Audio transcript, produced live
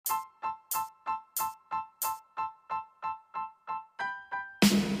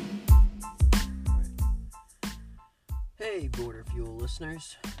Hey, Border Fuel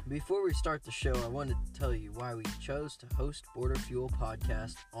listeners. Before we start the show, I wanted to tell you why we chose to host Border Fuel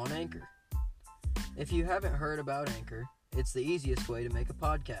Podcast on Anchor. If you haven't heard about Anchor, it's the easiest way to make a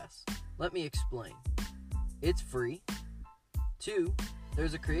podcast. Let me explain. It's free. 2,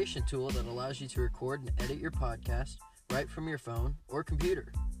 there's a creation tool that allows you to record and edit your podcast right from your phone or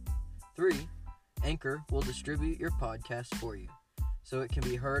computer. 3, Anchor will distribute your podcast for you, so it can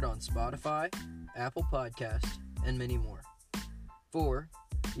be heard on Spotify, Apple Podcasts, and many more. 4,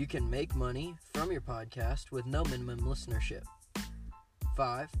 you can make money from your podcast with no minimum listenership.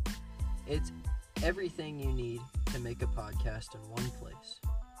 5, it's everything you need to make a podcast in one place.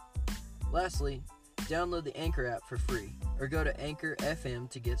 Lastly, download the Anchor app for free or go to Anchor FM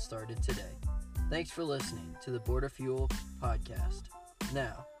to get started today. Thanks for listening to the Border Fuel Podcast.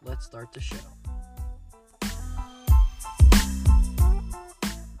 Now, let's start the show.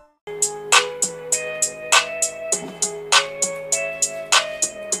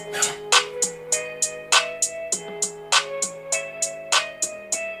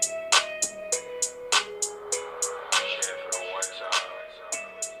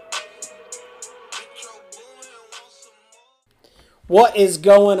 What is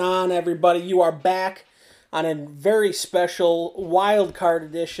going on, everybody? You are back on a very special Wildcard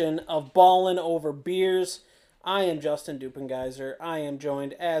edition of Ballin over Beers. I am Justin Dupengeiser. I am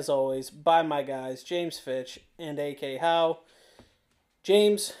joined, as always, by my guys, James Fitch and AK Howe.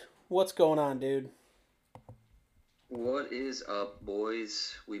 James, what's going on, dude? What is up,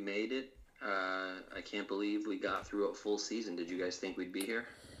 boys? We made it. I can't believe we got through a full season. Did you guys think we'd be here?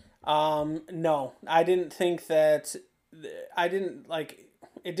 No. I didn't think that...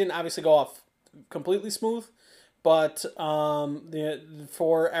 it didn't obviously go off completely smooth, but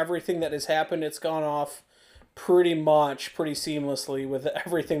for everything that has happened, it's gone off pretty seamlessly with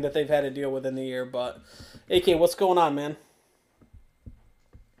everything that they've had to deal with in the year. But AK, what's going on, man?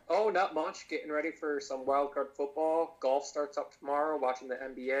 Oh, not much. Getting ready for some wildcard football. Golf starts up tomorrow, watching the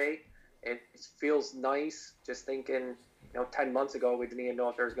NBA. It feels nice just thinking, 10 months ago, we didn't even know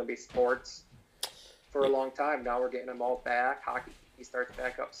if there was going to be sports for a long time. Now we're getting them all back. Hockey starts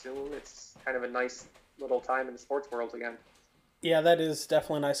back up soon. It's kind of a nice little time in the sports world again. Yeah, that is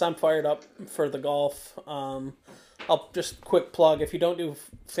definitely nice. I'm fired up for the golf. I'll just quick plug, if you don't do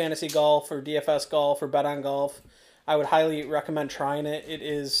fantasy golf or DFS golf or bet on golf, I would highly recommend trying it. It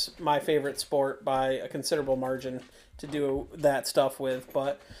is my favorite sport by a considerable margin to do that stuff with.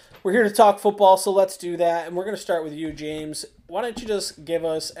 But we're here to talk football, so let's do that. And we're going to start with you, James. Why don't you just give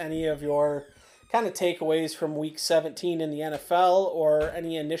us any of your kind of takeaways from Week 17 in the NFL, or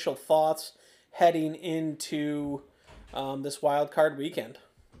any initial thoughts heading into this wild card weekend?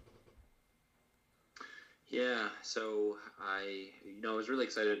 Yeah, so I was really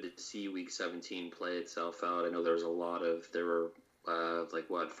excited to see Week 17 play itself out. I know there were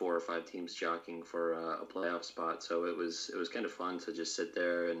 4 or 5 teams jockeying for a playoff spot, so it was kind of fun to just sit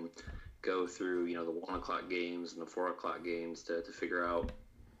there and go through the 1 o'clock games and the 4 o'clock games to figure out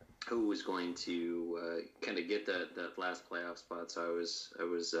who was going to kind of get that last playoff spot. So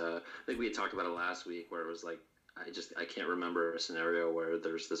I think we had talked about it last week, where it was like, I can't remember a scenario where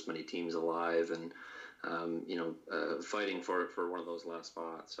there's this many teams alive and fighting for one of those last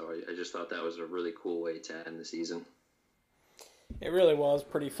spots. So I just thought that was a really cool way to end the season. It really was a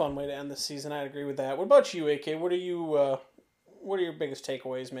pretty fun way to end the season. I agree with that. What about you, AK? What are your biggest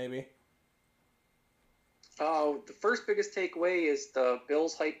takeaways, maybe? The first biggest takeaway is the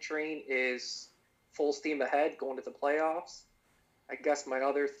Bills hype train is full steam ahead going to the playoffs. I guess my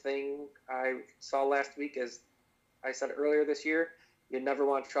other thing I saw last week is, I said earlier this year, you never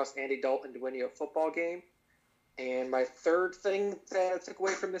want to trust Andy Dalton to win you a football game. And my third thing that I took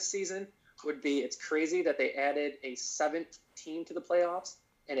away from this season would be, it's crazy that they added a 7th team to the playoffs,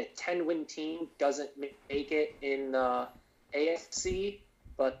 and a 10-win team doesn't make it in the AFC,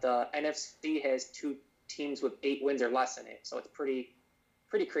 but the NFC has 2 teams with 8 wins or less in it. So it's pretty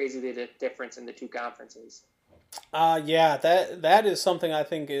crazy, the difference in the 2 conferences. Yeah, that is something I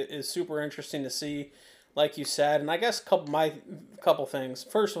think is super interesting to see, like you said. And I guess couple things.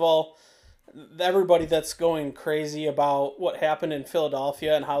 First of all, everybody that's going crazy about what happened in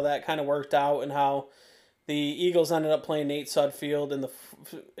Philadelphia and how that kind of worked out, and how the Eagles ended up playing Nate Sudfeld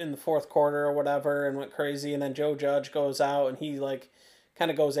in the fourth quarter or whatever and went crazy, and then Joe Judge goes out and he kind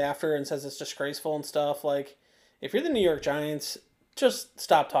of goes after and says it's disgraceful and stuff. Like, if you're the New York Giants, just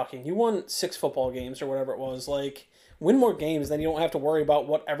stop talking. You won 6 football games or whatever it was. Like, win more games, then you don't have to worry about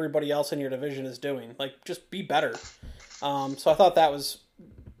what everybody else in your division is doing. Like, just be better. So I thought that was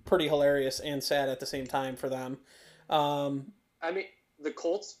pretty hilarious and sad at the same time for them. I mean, the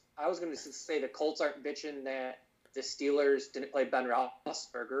Colts, I was going to say the Colts aren't bitching that the Steelers didn't play Ben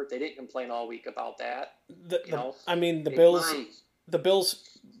Roethlisberger. They didn't complain all week about that. The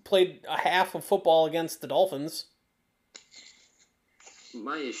Bills played a half of football against the Dolphins.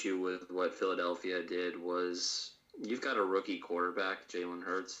 My issue with what Philadelphia did was you've got a rookie quarterback, Jalen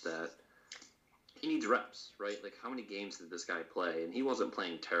Hurts, that he needs reps, right? Like, how many games did this guy play? And he wasn't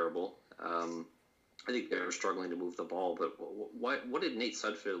playing terrible. I think they were struggling to move the ball, but what did Nate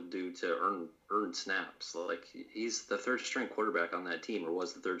Sudfeld do to earn snaps? Like, he's the third string quarterback on that team, or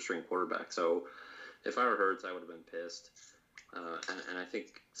was the third string quarterback. So if I were Hurts, I would have been pissed. And I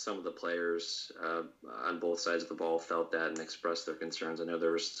think some of the players on both sides of the ball felt that and expressed their concerns. I know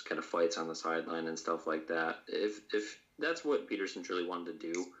there was kind of fights on the sideline and stuff like that. If that's what Peterson truly wanted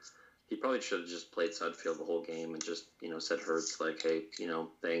to do, he probably should have just played Sudfeld the whole game and just, said Hurts, like, hey,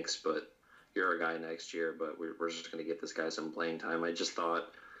 thanks, but you're our guy next year, but we're just going to get this guy some playing time. I just thought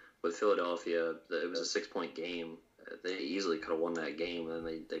with Philadelphia, it was a 6-point game. They easily could have won that game, and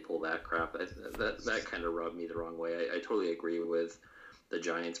then they pull that crap. That kind of rubbed me the wrong way. I totally agree with the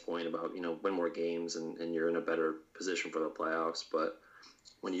Giants' point about, win more games and you're in a better position for the playoffs. But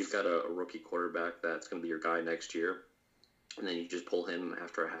when you've got a rookie quarterback that's going to be your guy next year, and then you just pull him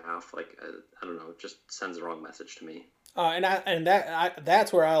after a half, like, I don't know, it just sends the wrong message to me.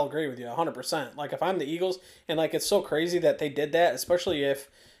 That's where I'll agree with you 100%. Like, if I'm the Eagles, and like, it's so crazy that they did that, especially if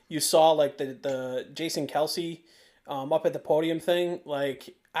you saw like the Jason Kelsey up at the podium thing.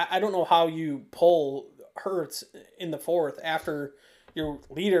 Like, I don't know how you pull Hurts in the fourth after your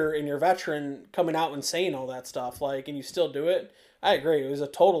leader and your veteran coming out and saying all that stuff, like, and you still do it. I agree. It was a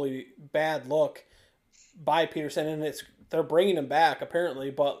totally bad look by Peterson, and they're bringing him back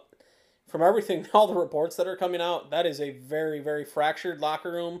apparently, but from everything, all the reports that are coming out, that is a very, very fractured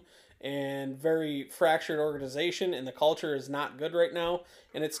locker room and very fractured organization, and the culture is not good right now,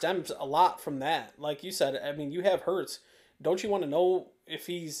 and it stems a lot from that. Like you said, I mean, you have Hurts. Don't you want to know if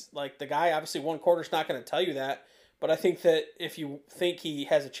he's like the guy? Obviously, one quarter's not going to tell you that, but I think that if you think he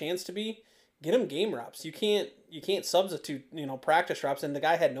has a chance to be, get him game reps. You can't substitute, practice reps, and the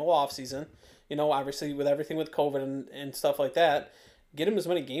guy had no offseason, obviously with everything with COVID and stuff like that. Get him as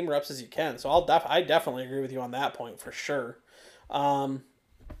many game reps as you can. So I definitely agree with you on that point for sure.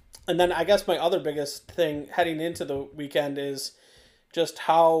 And then I guess my other biggest thing heading into the weekend is just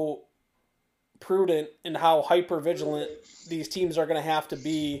how prudent and how hyper vigilant these teams are going to have to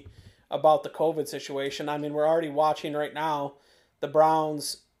be about the COVID situation. I mean, we're already watching right now the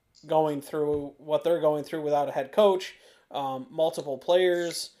Browns going through what they're going through without a head coach, multiple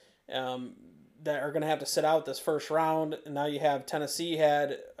players, that are going to have to sit out this first round. And now you have Tennessee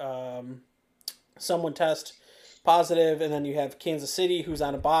had someone test positive, and then you have Kansas City, who's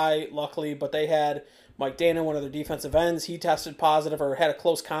on a bye, luckily, but they had Mike Dana, one of their defensive ends. He tested positive or had a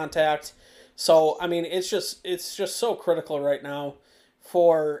close contact. So, I mean, it's just so critical right now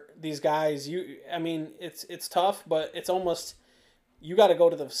for these guys. It's tough, but it's almost, you got to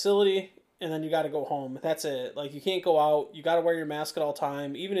go to the facility and then you got to go home. That's it. Like, you can't go out. You got to wear your mask at all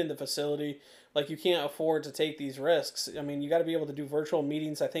time, even in the facility. Like, you can't afford to take these risks. I mean, you got to be able to do virtual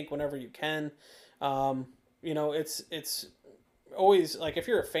meetings, I think, whenever you can. It's always, like, if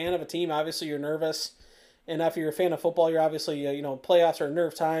you're a fan of a team, obviously you're nervous. And if you're a fan of football, you're obviously, playoffs are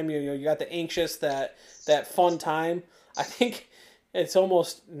nerve time. You got the anxious, that fun time. I think it's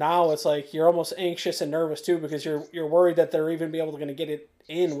almost, now it's like you're almost anxious and nervous too, because you're worried that they're even going to get it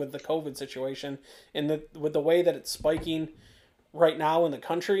in with the COVID situation. And with the way that it's spiking right now in the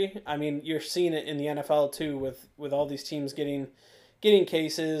country, I mean, you're seeing it in the NFL too, with all these teams getting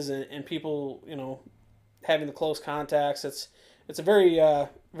cases and people, having the close contacts. It's a very,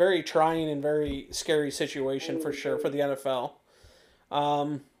 very trying and very scary situation for sure for the NFL.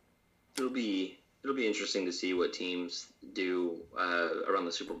 It'll be interesting to see what teams do around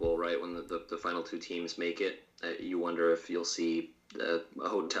the Super Bowl, right? When the final two teams make it, you wonder if you'll see a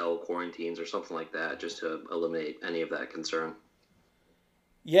hotel quarantines or something like that, just to eliminate any of that concern.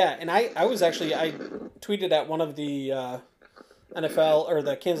 Yeah, and I tweeted at one of the NFL or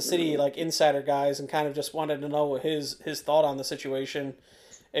the Kansas City insider guys and kind of just wanted to know his thought on the situation.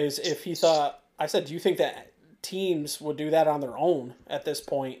 Is if he thought, I said, do you think that teams would do that on their own at this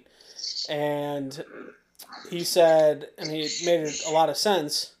point? And he said, and he made it a lot of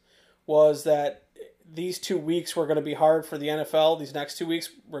sense, was that these 2 weeks were going to be hard for the NFL, these next 2 weeks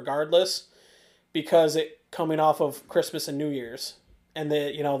regardless, because it coming off of Christmas and New Year's. And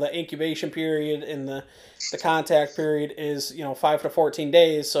the incubation period and the contact period is 5 to 14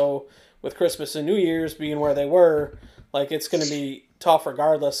 days. So with Christmas and New Year's being where they were, it's going to be tough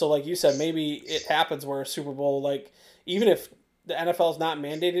regardless. So like you said, maybe it happens where a Super Bowl, even if the NFL is not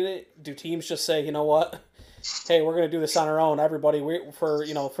mandating it, do teams just say, you know what, hey, we're going to do this on our own. Everybody, for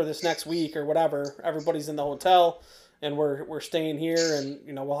this next week or whatever, everybody's in the hotel and we're staying here, and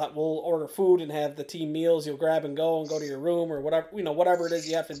we'll order food and have the team meals. You'll grab and go to your room or whatever it is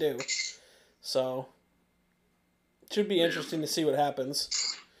you have to do. So it should be interesting to see what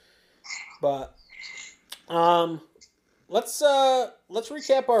happens. But let's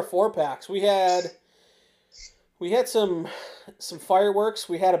recap our 4-packs. We had some fireworks.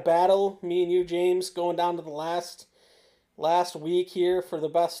 We had a battle, me and you, James, going down to the last week here for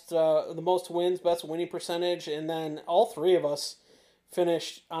the most wins, best winning percentage, and then all three of us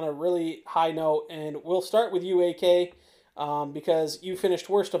finished on a really high note. And we'll start with you, AK, because you finished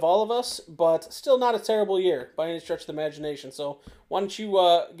worst of all of us, but still not a terrible year by any stretch of the imagination. So why don't you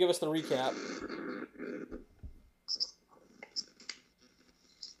give us the recap?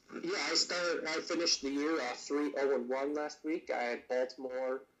 Yeah, I finished the year 3-0-1 last week. I had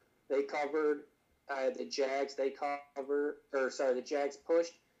Baltimore, they covered. I had the Jags, the Jags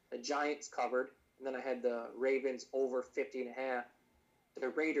pushed. The Giants covered. And then I had the Ravens over 50.5. The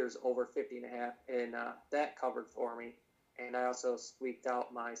Raiders over 50.5. And that covered for me. And I also squeaked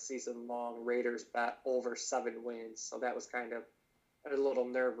out my season-long Raiders bet over 7 wins. So that was kind of a little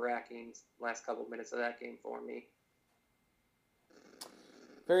nerve-wracking last couple minutes of that game for me.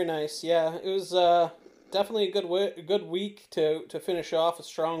 Very nice. Yeah, it was definitely a good week to finish off, a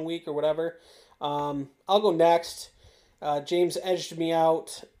strong week or whatever. I'll go next. James edged me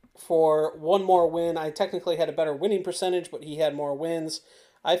out for one more win. I technically had a better winning percentage, but he had more wins.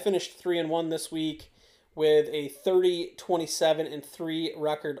 I finished 3-1 this week with a 30-27-3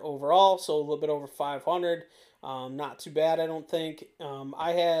 record overall, so a little bit over 500. Not too bad, I don't think.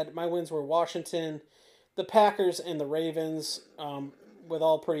 My wins were Washington, the Packers, and the Ravens, with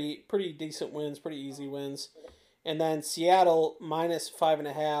all pretty decent wins, pretty easy wins. And then Seattle minus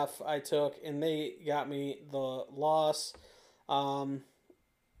 5.5 I took, and they got me the loss. And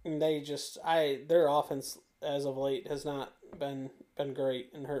their offense as of late has not been great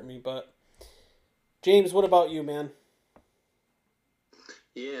and hurt me. But James, what about you, man?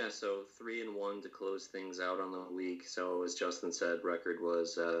 Yeah, so 3-1 to close things out on the week. So as Justin said, record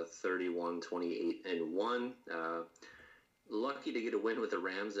was 31-28-1. Lucky to get a win with the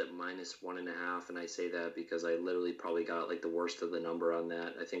Rams at minus 1.5, and I say that because I literally probably got like the worst of the number on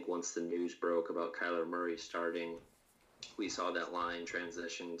that. I think once the news broke about Kyler Murray starting, we saw that line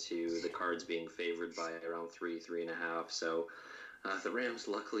transition to the Cards being favored by around 3.5. So the Rams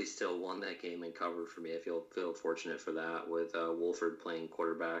luckily still won that game and covered for me. I feel fortunate for that with Wolford playing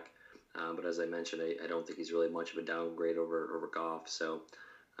quarterback. But as I mentioned, I don't think he's really much of a downgrade over Goff. So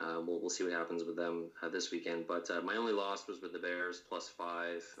we'll see what happens with them this weekend. But my only loss was with the Bears,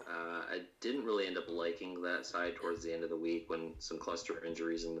 +5. I didn't really end up liking that side towards the end of the week when some cluster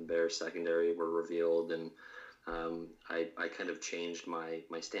injuries in the Bears secondary were revealed. And I kind of changed my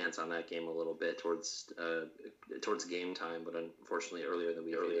stance on that game a little bit towards game time. But unfortunately, earlier in the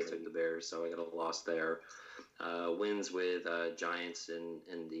week, I took the Bears, so I got a loss there. Wins with Giants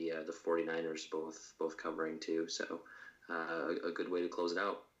and the 49ers both covering too. So a good way to close it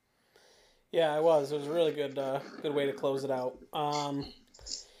out. Yeah, it was. It was a really good way to close it out.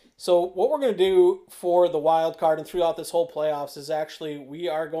 So what we're going to do for the wild card and throughout this whole playoffs is actually we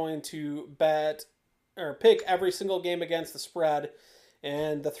are going to bet or pick every single game against the spread,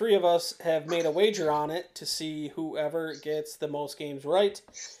 and the three of us have made a wager on it to see whoever gets the most games right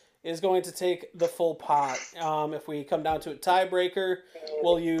is going to take the full pot. If we come down to a tiebreaker,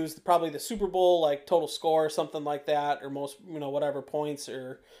 we'll use probably the Super Bowl, like total score, something like that, or most, whatever points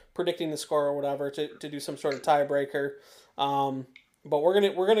or predicting the score or whatever to do some sort of tiebreaker. But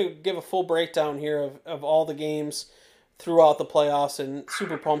we're gonna give a full breakdown here of all the games throughout the playoffs, and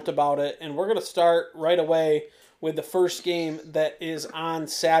super pumped about it. And we're gonna start right away with the first game that is on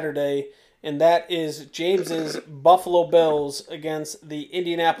Saturday, and that is James's Buffalo Bills against the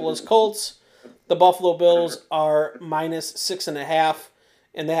Indianapolis Colts. The Buffalo Bills are minus 6.5,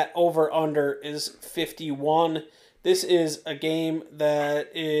 and that over-under is 51. This is a game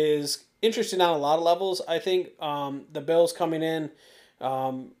that is interesting on a lot of levels. I think the Bills coming in,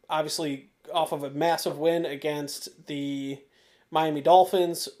 obviously off of a massive win against the Miami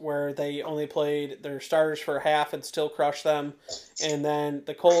Dolphins, where they only played their starters for half and still crushed them. And then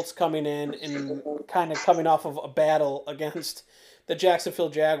the Colts coming in and kind of coming off of a battle against the Jacksonville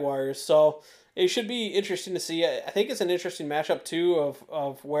Jaguars. So it should be interesting to see. I think it's an interesting matchup, too,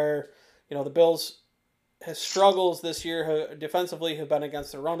 of where, the Bills has struggles this year defensively have been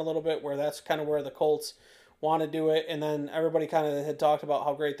against the run a little bit, where that's kind of where the Colts want to do it. And then everybody kind of had talked about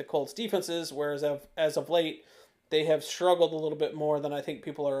how great the Colts defense is, whereas as of late, they have struggled a little bit more than I think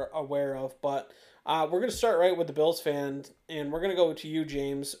people are aware of. But We're going to start right with the Bills fan, and we're going to go to you,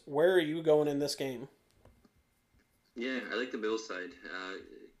 James. Where are you going in this game? Yeah, I like the Bills side.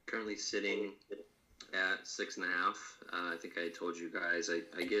 Currently sitting at 6.5. I think I told you guys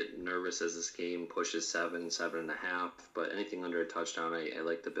I get nervous as this game pushes 7.5. But anything under a touchdown, I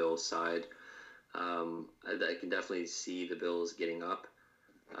like the Bills side. I can definitely see the Bills getting up,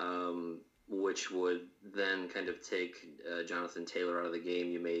 which would then kind of take Jonathan Taylor out of the game.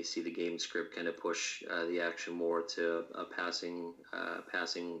 You may see the game script kind of push the action more to a passing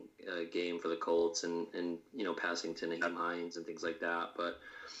game for the Colts and passing to Naheem Hines and things like that. But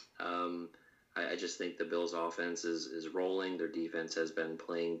I just think the Bills' offense is rolling. Their defense has been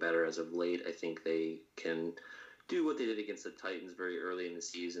playing better as of late. I think they can do what they did against the Titans very early in the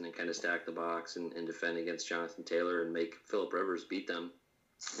season and kind of stack the box and defend against Jonathan Taylor and make Phillip Rivers beat them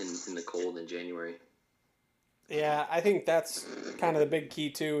in the cold in January. Yeah, I think that's kind of the big key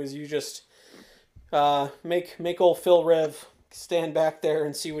too, is you just make old Phil Riv stand back there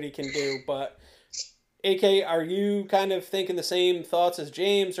and see what he can do. But AK, are you kind of thinking the same thoughts as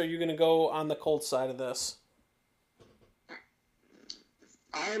James, or are you going to go on the Colts side of this?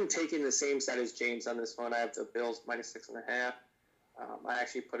 I am taking the same side as James on this one. I have the Bills minus 6.5. I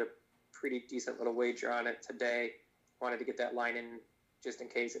actually put a pretty decent little wager on it today. Wanted to get that line in just in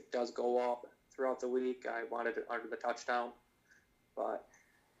case it does go up throughout the week. I wanted it under the touchdown. But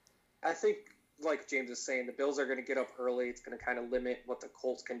I think, like James is saying, the Bills are going to get up early. It's going to kind of limit what the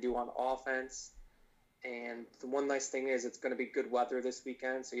Colts can do on offense. And the one nice thing is it's going to be good weather this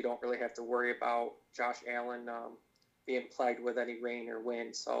weekend, so you don't really have to worry about Josh Allen being plagued with any rain or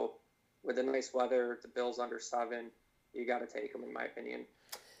wind. So with the nice weather, the Bills under 7, you got to take them, in my opinion.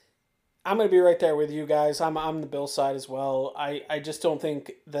 I'm going to be right there with you guys. I'm the Bills side as well. I just don't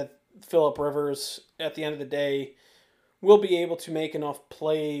think that Phillip Rivers, at the end of the day, will be able to make enough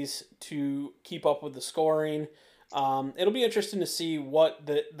plays to keep up with the scoring. It'll be interesting to see what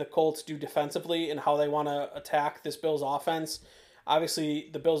the Colts do defensively and how they want to attack this Bills offense. Obviously,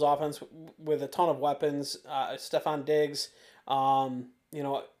 the Bills offense with a ton of weapons, Stephon Diggs, John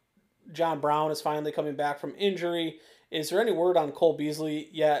Brown is finally coming back from injury. Is there any word on Cole Beasley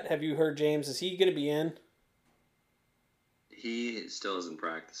yet? Have you heard, James? Is he going to be in? He still isn't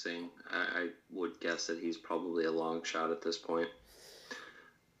practicing. I would guess that he's probably a long shot at this point.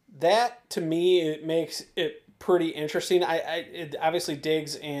 That, to me, it makes it pretty interesting. Obviously,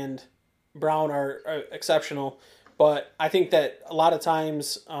 Diggs and Brown are exceptional, but I think that a lot of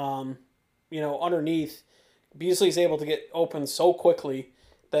times, underneath, Beasley's able to get open so quickly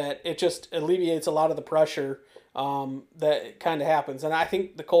that it just alleviates a lot of the pressure that kind of happens. And I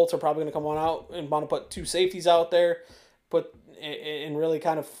think the Colts are probably going to come on out and want to put 2 safeties out there, and really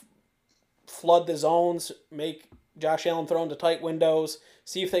kind of flood the zones, make Josh Allen throw into tight windows,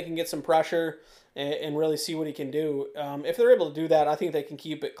 see if they can get some pressure and really see what he can do. If they're able to do that, I think they can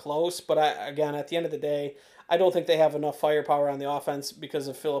keep it close. But again, at the end of the day, I don't think they have enough firepower on the offense because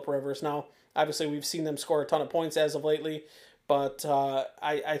of Phillip Rivers. Now, obviously, we've seen them score a ton of points as of lately, but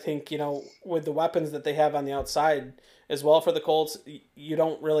I think, with the weapons that they have on the outside as well for the Colts, you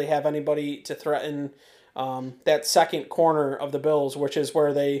don't really have anybody to threaten that second corner of the Bills, which is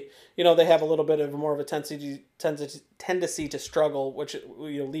where they have a little bit of more of a tendency to struggle, which,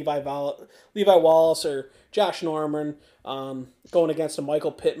 Levi Wallace or Josh Norman going against a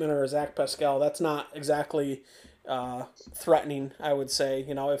Michael Pittman or a Zach Pascal. That's not exactly threatening, I would say.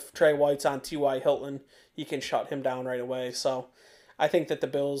 If Trey White's on T.Y. Hilton, he can shut him down right away. So I think that the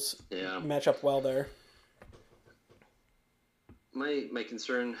Bills match up well there. My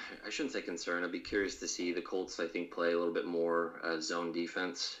concern, I shouldn't say concern, I'd be curious to see the Colts, I think, play a little bit more zone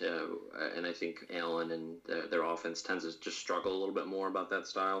defense. And I think Allen and their offense tends to just struggle a little bit more about that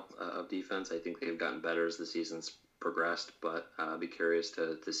style of defense. I think they've gotten better as the season's progressed, but I'd be curious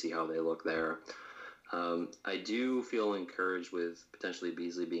to see how they look there. I do feel encouraged with potentially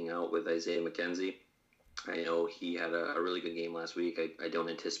Beasley being out with Isaiah McKenzie. I know he had a really good game last week. I don't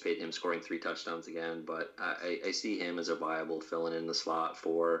anticipate him scoring 3 touchdowns again, but I see him as a viable filling in the slot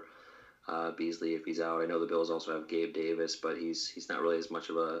for Beasley if he's out. I know the Bills also have Gabe Davis, but he's not really as much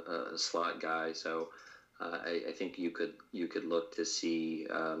of a slot guy. So I think you could look to see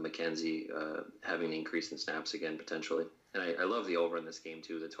McKenzie having an increase in snaps again potentially. And I love the over in this game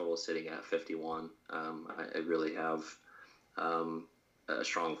too. The total is sitting at 51. I really have a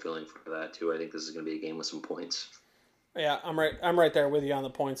strong feeling for that too. I think this is going to be a game with some points. Yeah, I'm right there with you on the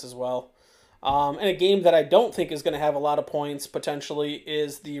points as well. And a game that I don't think is going to have a lot of points potentially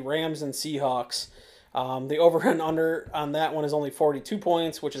is the Rams and Seahawks. The over and under on that one is only 42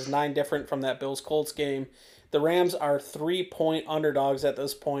 points, which is 9 different from that Bills-Colts game. The Rams are 3-point underdogs at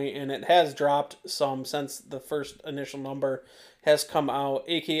this point, and it has dropped some since the first initial number has come out.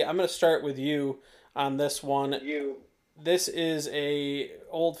 AK, I'm going to start with you on this one. This is a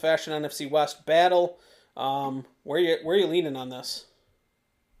old-fashioned NFC West battle. Where are you leaning on this?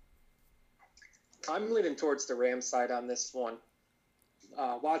 I'm leaning towards the Rams side on this one.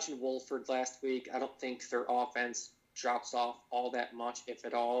 Watching Wolford last week, I don't think their offense drops off all that much, if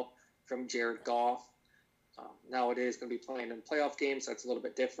at all, from Jared Goff. Now it is going to be playing in playoff games, so it's a little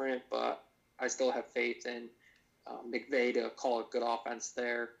bit different, but I still have faith in McVay to call a good offense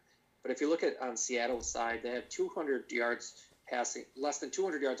there. But if you look at on Seattle's side, they have 200 yards passing, less than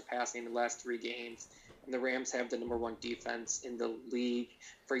 200 yards passing in the last 3 games, and the Rams have the number 1 defense in the league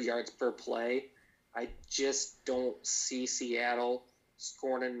for yards per play. I just don't see Seattle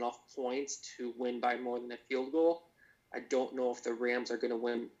scoring enough points to win by more than a field goal. I don't know if the Rams are going to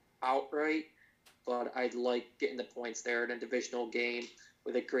win outright, but I'd like getting the points there in a divisional game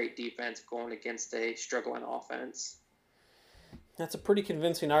with a great defense going against a struggling offense. That's a pretty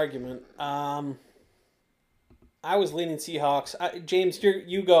convincing argument. I was leaning Seahawks. James,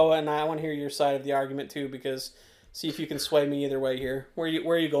 you go, and I want to hear your side of the argument too, because see if you can sway me either way here. Where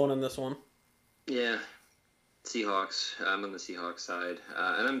are you going on this one? Yeah, Seahawks. I'm on the Seahawks side,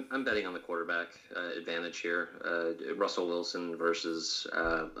 and I'm betting on the quarterback advantage here. Russell Wilson versus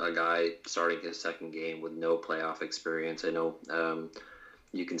a guy starting his second game with no playoff experience. I know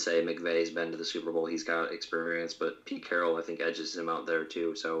you can say McVay's been to the Super Bowl; he's got experience, but Pete Carroll I think edges him out there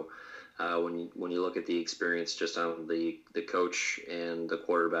too. So when you look at the experience just on the coach and the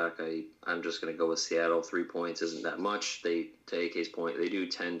quarterback, I'm just going to go with Seattle. 3 points isn't that much. To AK's point, they do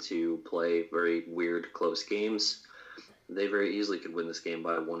tend to play very weird, close games. They very easily could win this game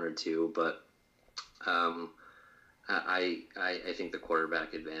by 1 or 2, but I think the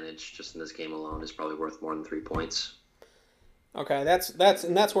quarterback advantage just in this game alone is probably worth more than 3 points. Okay,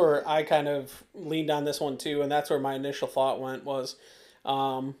 that's where I kind of leaned on this one too, and that's where my initial thought went was,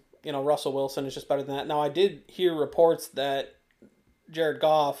 Russell Wilson is just better than that. Now, I did hear reports that Jared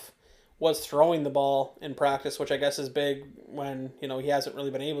Goff was throwing the ball in practice, which I guess is big when, he hasn't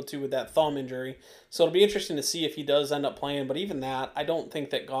really been able to with that thumb injury. So it'll be interesting to see if he does end up playing. But even that, I don't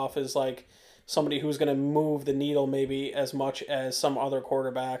think that Goff is like somebody who's going to move the needle maybe as much as some other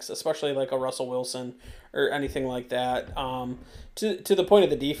quarterbacks, especially like a Russell Wilson or anything like that. To the point of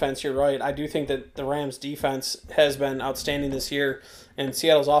the defense, you're right. I do think that the Rams' defense has been outstanding this year, and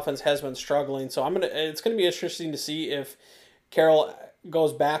Seattle's offense has been struggling. So it's gonna be interesting to see if Carroll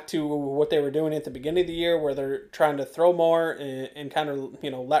goes back to what they were doing at the beginning of the year, where they're trying to throw more and kind of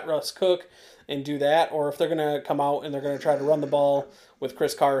let Russ cook and do that, or if they're gonna come out and they're gonna try to run the ball with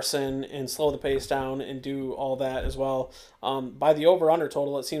Chris Carson and slow the pace down and do all that as well. By the over-under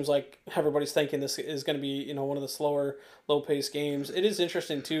total, it seems like everybody's thinking this is going to be, one of the slower, low-paced games. It is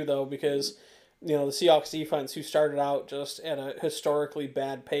interesting, too, though, because, the Seahawks defense, who started out just at a historically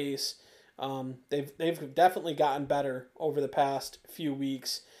bad pace, they've definitely gotten better over the past few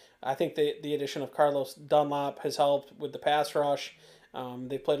weeks. I think the addition of Carlos Dunlap has helped with the pass rush.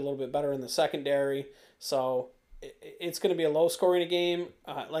 They played a little bit better in the secondary, so it's going to be a low-scoring game.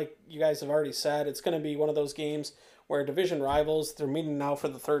 Like you guys have already said, it's going to be one of those games where division rivals, they're meeting now for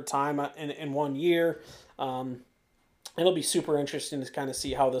the 3rd time in 1 year. It'll be super interesting to kind of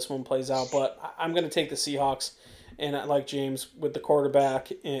see how this one plays out, but I'm going to take the Seahawks, and I like James with the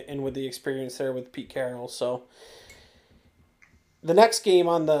quarterback and with the experience there with Pete Carroll. So the next game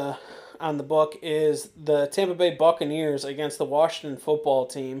on the book is the Tampa Bay Buccaneers against the Washington Football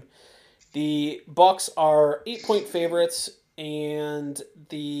Team. The Bucs are 8-point favorites, and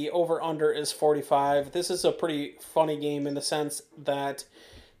the over-under is 45. This is a pretty funny game in the sense that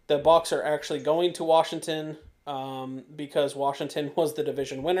the Bucs are actually going to Washington because Washington was the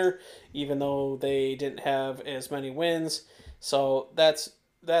division winner, even though they didn't have as many wins. So that's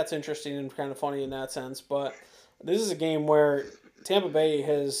interesting and kind of funny in that sense. But this is a game where Tampa Bay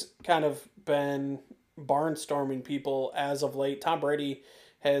has kind of been barnstorming people as of late. Tom Brady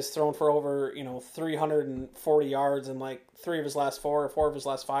has thrown for over 340 yards in like 3 of his last 4 or 4 of his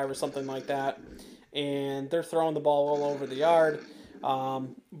last 5 or something like that, and they're throwing the ball all over the yard.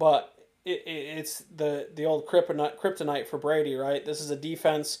 But it's the old kryptonite for Brady, right? This is a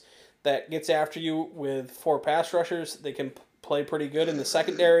defense that gets after you with 4 pass rushers. They can play pretty good in the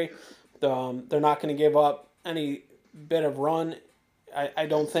secondary. They're not going to give up any bit of run. I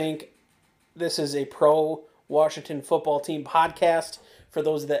don't think this is a pro Washington Football Team podcast. For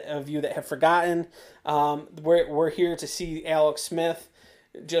those of you that have forgotten, we're here to see Alex Smith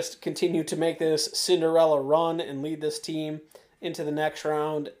just continue to make this Cinderella run and lead this team into the next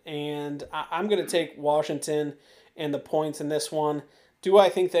round. And I'm going to take Washington and the points in this one. Do I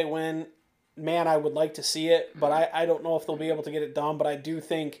think they win? Man, I would like to see it, but I don't know if they'll be able to get it done. But I do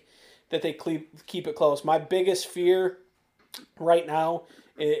think that they keep it close. My biggest fear right now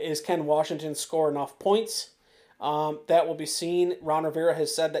is can Washington score enough points? That will be seen. Ron Rivera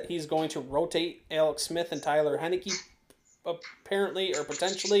has said that he's going to rotate Alex Smith and Tyler Heineke, apparently or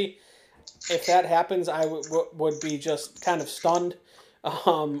potentially. If that happens, I would be just kind of stunned.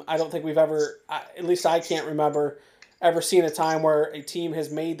 I don't think we've ever, at least I can't remember, ever seen a time where a team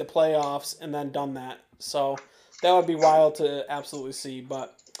has made the playoffs and then done that. So that would be wild to absolutely see.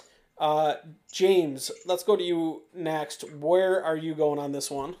 But James, let's go to you next. Where are you going on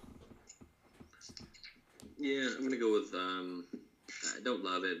this one? Yeah, I'm going to go with, I don't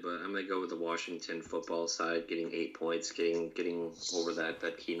love it, but I'm going to go with the Washington football side, getting 8 points, getting over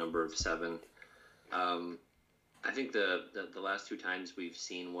that key number of 7. I think the last 2 times we've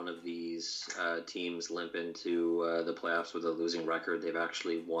seen one of these teams limp into the playoffs with a losing record, they've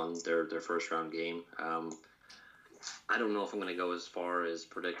actually won their first round game. I don't know if I'm going to go as far as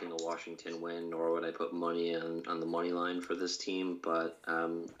predicting a Washington win, nor would I put money on the money line for this team, but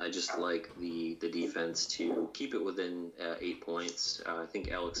I just like the defense to keep it within 8 points. I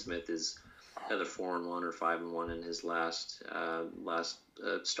think Alex Smith is either 4-1 or 5-1 in his last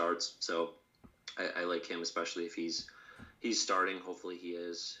starts, so I like him, especially if he's starting. Hopefully he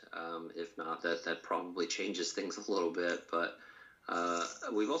is. If not, that probably changes things a little bit, but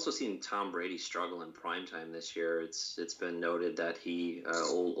we've also seen Tom Brady struggle in primetime this year. It's been noted that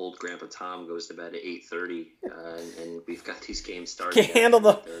old Grandpa Tom goes to bed at 8:30, and we've got these games starting.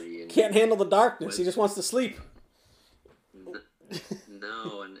 Can't handle the darkness. He just wants to sleep.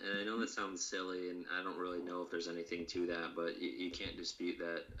 No, and I know that sounds silly, and I don't really know if there's anything to that, but you can't dispute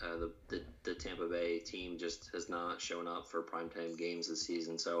that the Tampa Bay team just has not shown up for primetime games this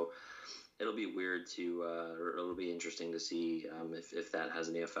season. So it'll be weird or it'll be interesting to see if that has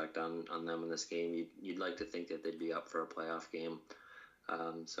any effect on them in this game. You'd like to think that they'd be up for a playoff game.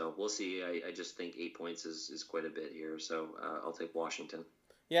 So we'll see. I just think 8 points is quite a bit here. So I'll take Washington.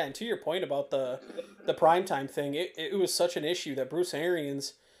 Yeah, and to your point about the primetime thing, it was such an issue that Bruce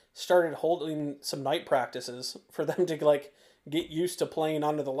Arians started holding some night practices for them to get used to playing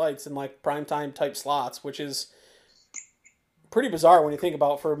under the lights in primetime type slots, which is pretty bizarre when you think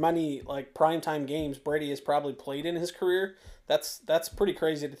about for many primetime games Brady has probably played in his career. That's pretty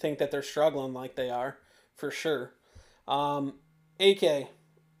crazy to think that they're struggling like they are, for sure. AK,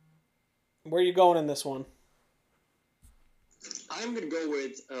 where are you going in this one? I'm going to go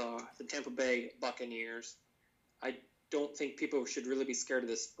with the Tampa Bay Buccaneers. I don't think people should really be scared of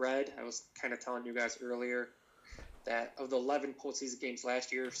the spread. I was kind of telling you guys earlier that of the 11 postseason games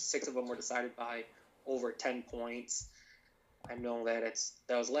last year, 6 of them were decided by over 10 points. I know that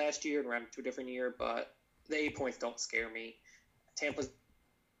was last year and we're on 2 different years, but the 8 points don't scare me. Tampa's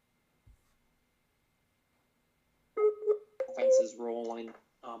offense is rolling.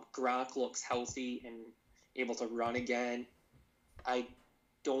 Gronk looks healthy and able to run again. I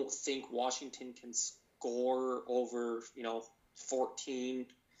don't think Washington can score over, 14,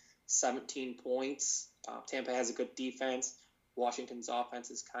 17 points. Tampa has a good defense. Washington's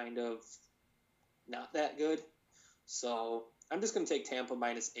offense is kind of not that good. So I'm just going to take Tampa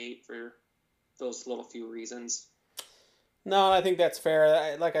 -8 for those little few reasons. No, I think that's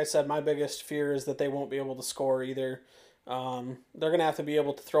fair. Like I said, my biggest fear is that they won't be able to score either. They're going to have to be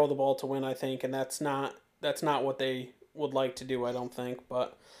able to throw the ball to win, I think, and that's not what they would like to do, I don't think.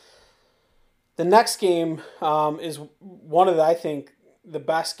 But the next game is one of I think the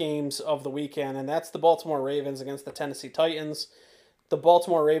best games of the weekend, and that's the Baltimore Ravens against the Tennessee Titans. The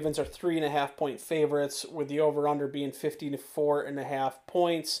Baltimore Ravens are 3.5-point favorites, with the over-under being 54.5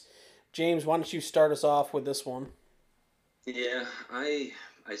 points. James, why don't you start us off with this one? Yeah, I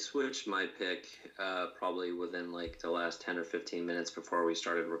switched my pick probably within the last 10 or 15 minutes before we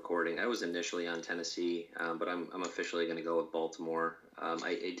started recording. I was initially on Tennessee, but I'm officially going to go with Baltimore.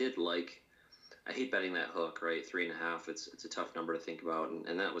 I hate betting that hook, right? 3.5. It's a tough number to think about,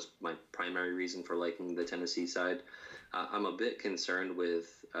 and that was my primary reason for liking the Tennessee side. I'm a bit concerned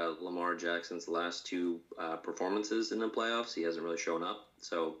with Lamar Jackson's last 2 performances in the playoffs. He hasn't really shown up,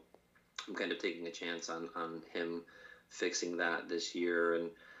 so I'm kind of taking a chance on him fixing that this year. And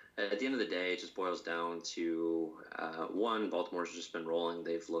at the end of the day, it just boils down to one, Baltimore's just been rolling.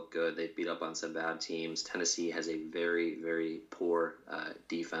 They've looked good. They've beat up on some bad teams. Tennessee has a very, very poor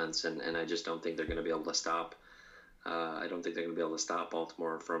defense, and I just don't think they're going to be able to stop I don't think they're going to be able to stop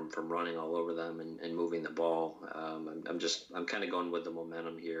Baltimore from running all over them and moving the ball. I'm kind of going with the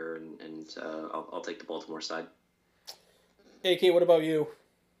momentum here, and I'll take the Baltimore side. AK, what about you?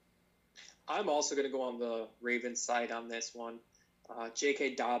 I'm also going to go on the Ravens side on this one.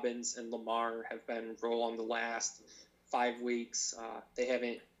 J.K. Dobbins and Lamar have been rolling the last 5 weeks.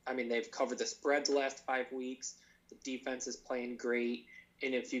 They've covered the spread the last 5 weeks. The defense is playing great.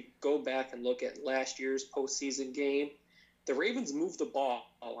 And if you go back and look at last year's postseason game, the Ravens moved the ball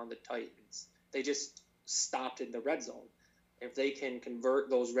on the Titans. They just stopped in the red zone. If they can convert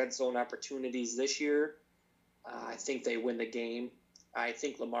those red zone opportunities this year, I think they win the game. I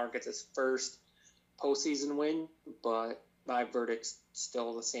think Lamar gets his first postseason win, but my verdict's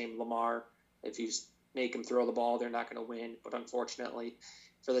still the same. Lamar, if you make him throw the ball, they're not going to win. But unfortunately,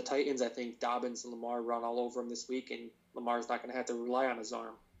 for the Titans, I think Dobbins and Lamar run all over him this week, and Lamar's not going to have to rely on his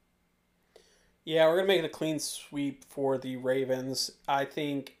arm. Yeah, we're going to make it a clean sweep for the Ravens. I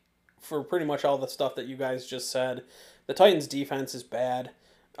think for pretty much all the stuff that you guys just said, the Titans' defense is bad.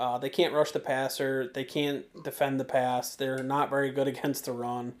 They can't rush the passer. They can't defend the pass. They're not very good against the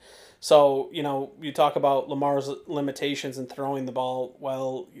run. So, you talk about Lamar's limitations in throwing the ball.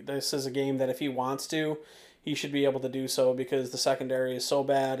 Well, this is a game that if he wants to, he should be able to do so because the secondary is so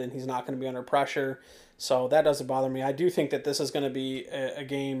bad and he's not going to be under pressure. So that doesn't bother me. I do think that this is going to be a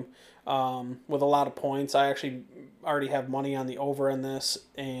game with a lot of points. I actually already have money on the over in this,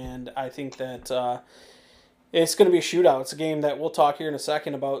 and I think that it's going to be a shootout. It's a game that we'll talk here in a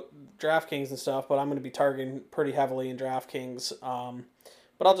second about DraftKings and stuff, but I'm going to be targeting pretty heavily in DraftKings.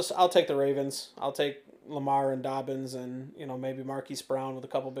 But I'll take the Ravens. I'll take Lamar and Dobbins and maybe Marquise Brown with a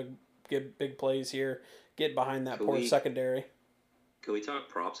couple big plays here. Get behind that poor secondary. Can we talk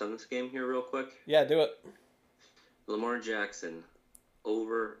props on this game here real quick? Yeah, do it. Lamar Jackson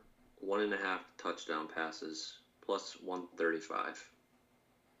over 1.5 touchdown passes plus 135.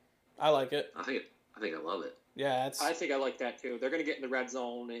 I like it. I think I love it. Yeah, I think I like that too. They're going to get in the red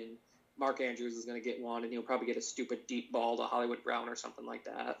zone, and Mark Andrews is going to get one, and he'll probably get a stupid deep ball to Hollywood Brown or something like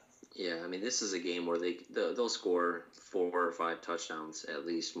that. Yeah, I mean, this is a game where they'll score 4 or 5 touchdowns at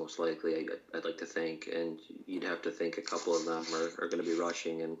least, most likely. I'd like to think, and you'd have to think a couple of them are going to be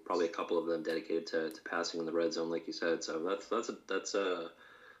rushing, and probably a couple of them dedicated to passing in the red zone, like you said. So that's a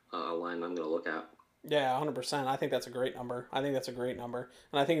line I'm going to look at. Yeah, 100%. I think that's a great number. And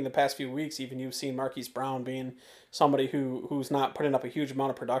I think in the past few weeks, even you've seen Marquise Brown being somebody who's not putting up a huge amount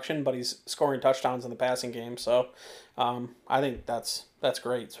of production, but he's scoring touchdowns in the passing game. So I think that's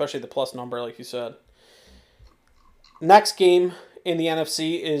great, especially the plus number, like you said. Next game in the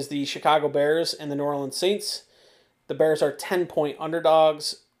NFC is the Chicago Bears and the New Orleans Saints. The Bears are 10-point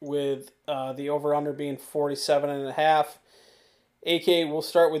underdogs with the over-under being 47.5. AK, we'll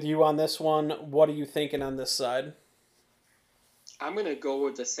start with you on this one. What are you thinking on this side? I'm going to go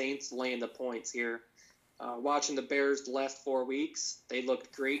with the Saints laying the points here. Watching the Bears the last 4 weeks, they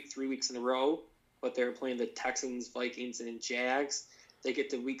looked great 3 weeks in a row, but they were playing the Texans, Vikings, and Jags. They get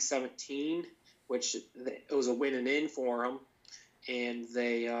to week 17, which it was a win and in for them, and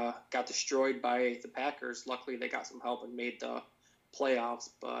they got destroyed by the Packers. Luckily, they got some help and made the playoffs,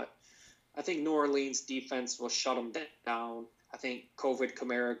 but I think New Orleans defense will shut them down. I think COVID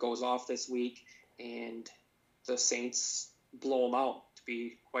Kamara goes off this week, and the Saints blow them out, to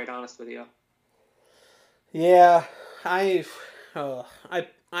be quite honest with you. Yeah, I'm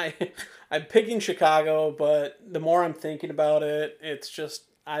picking Chicago, but the more I'm thinking about it, it's just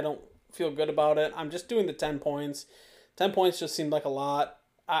I don't feel good about it. I'm just doing the 10 points. 10 points just seemed like a lot.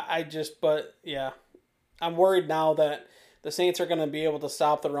 But yeah, I'm worried now that the Saints are going to be able to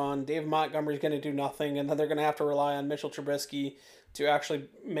stop the run. Dave Montgomery's going to do nothing, and then they're going to have to rely on Mitchell Trubisky to actually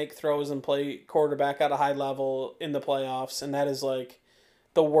make throws and play quarterback at a high level in the playoffs, and that is like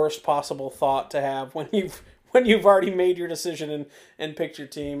the worst possible thought to have when you've already made your decision and picked your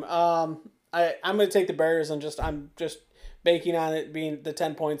team. I'm going to take the Bears, and I'm just banking on it being the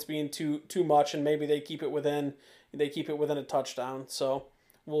 10 points being too much, and maybe they keep it within a touchdown. So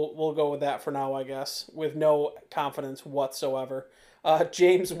We'll go with that for now, I guess, with no confidence whatsoever.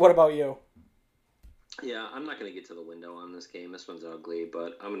 James, what about you? Yeah, I'm not going to get to the window on this game. This one's ugly,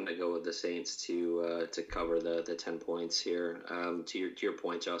 but I'm going to go with the Saints to cover the 10 points here. To your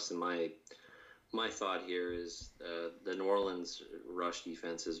point, Justin, my thought here is the New Orleans rush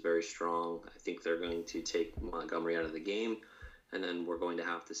defense is very strong. I think they're going to take Montgomery out of the game. And then we're going to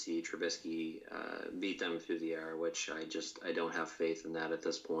have to see Trubisky beat them through the air, which I don't have faith in that at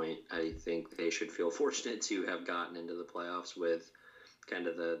this point. I think they should feel fortunate to have gotten into the playoffs with kind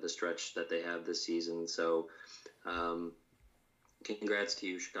of the stretch that they have this season. So Congrats to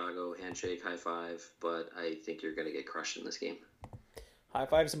you, Chicago. Handshake, high five. But I think you're going to get crushed in this game. High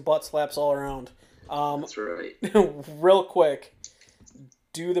fives and butt slaps all around. That's right. Real quick,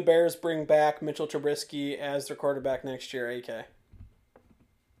 do the Bears bring back Mitchell Trubisky as their quarterback next year, AK?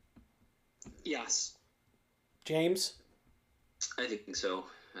 Yes. James? I think so.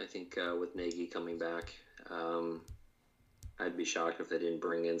 I think with Nagy coming back, I'd be shocked if they didn't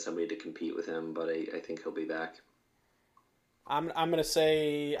bring in somebody to compete with him, but I think he'll be back. I'm gonna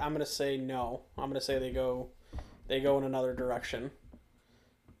say no. I'm gonna say they go in another direction,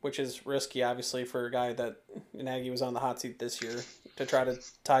 which is risky, obviously, for a guy that Nagy was on the hot seat this year to try to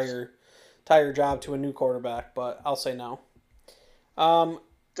tie your job to a new quarterback. But I'll say no.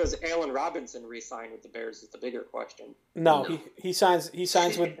 Does Allen Robinson re-sign with the Bears? Is the bigger question. No. He signs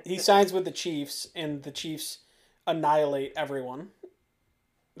with the Chiefs, and the Chiefs annihilate everyone.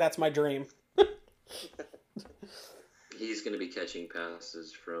 That's my dream. He's going to be catching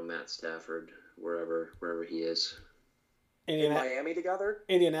passes from Matt Stafford wherever he is. In Miami together?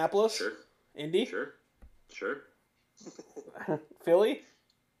 Indianapolis? Sure. Indy? Sure. Philly?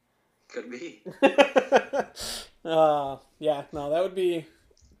 Could be. Yeah, no, that would be...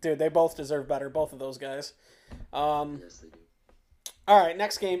 Dude, they both deserve better, both of those guys. Yes, they do. All right,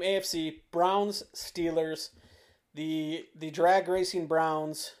 next game, AFC, Browns-Steelers. The drag racing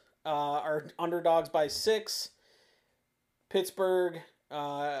Browns are underdogs by 6. Pittsburgh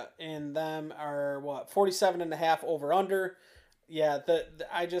and them are 47.5 over under. Yeah,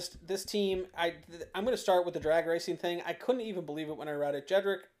 this team, I'm going to start with the drag racing thing. I couldn't even believe it when I read it.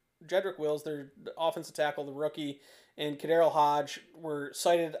 Jedrick Wills, their offensive tackle, the rookie, and Kadarius Hodge were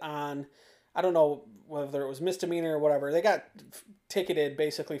cited on, I don't know whether it was misdemeanor or whatever. They got ticketed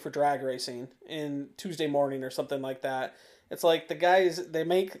basically for drag racing in Tuesday morning or something like that. It's like the guys, they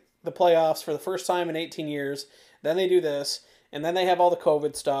make the playoffs for the first time in 18 years. Then they do this, and then they have all the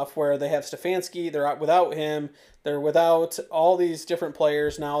COVID stuff where they have Stefanski. They're without him. They're without all these different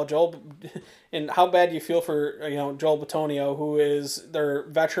players now. And how bad do you feel for Joel Bitonio, who is their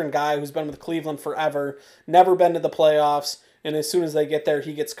veteran guy who's been with Cleveland forever, never been to the playoffs, and as soon as they get there,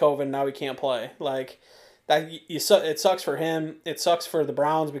 he gets COVID. And now he can't play. Like that, it sucks for him. It sucks for the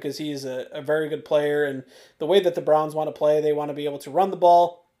Browns because he's a very good player, and the way that the Browns want to play, they want to be able to run the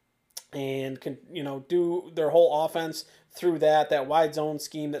ball and can do their whole offense through that wide zone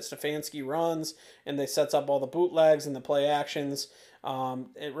scheme that Stefanski runs, and they sets up all the bootlegs and the play actions.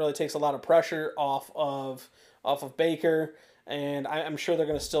 It really takes a lot of pressure off of Baker, and I'm sure they're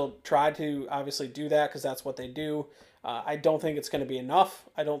going to still try to obviously do that because that's what they do. I don't think it's going to be enough.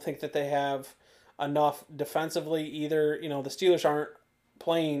 I don't think that they have enough defensively either. The Steelers aren't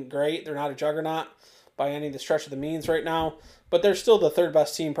playing great. They're not a juggernaut by any of the stretch of the means right now, but they're still the third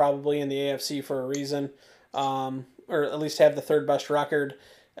best team probably in the AFC for a reason, or at least have the third best record.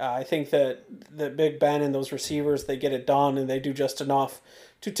 I think that the Big Ben and those receivers, they get it done and they do just enough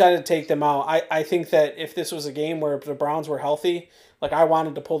to try to take them out. I think that if this was a game where the Browns were healthy, like I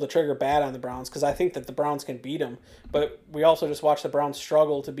wanted to pull the trigger bad on the Browns because I think that the Browns can beat them, but we also just watched the Browns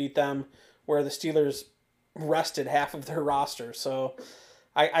struggle to beat them where the Steelers rested half of their roster. So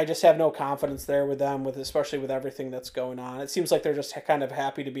I just have no confidence there with them, especially with everything that's going on. It seems like they're just kind of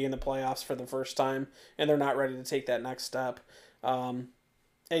happy to be in the playoffs for the first time, and they're not ready to take that next step.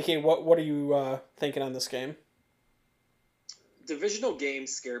 AK, what are you thinking on this game? Divisional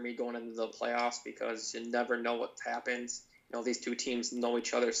games scare me going into the playoffs because you never know what happens. These two teams know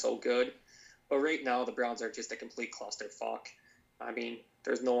each other so good. But right now, the Browns are just a complete clusterfuck. I mean,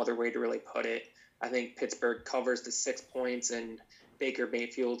 there's no other way to really put it. I think Pittsburgh covers the 6 points, and Baker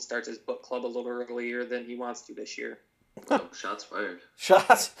Mayfield starts his book club a little earlier than he wants to this year. Oh, shots fired.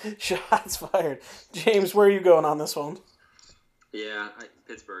 Shots fired. James, where are you going on this one? Yeah,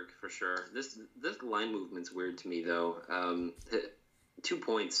 Pittsburgh for sure. This line movement's weird to me though. 2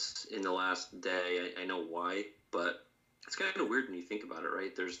 points in the last day. I know why, but it's kind of weird when you think about it,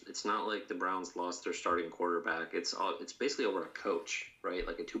 right? It's not like the Browns lost their starting quarterback. It's basically over a coach, right?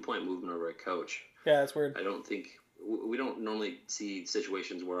 Like a 2-point movement over a coach. Yeah, it's weird. We don't normally see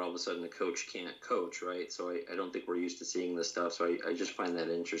situations where all of a sudden a coach can't coach, right? So I don't think we're used to seeing this stuff. So I just find that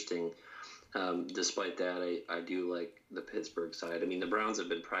interesting. Despite that, I do like the Pittsburgh side. I mean, the Browns have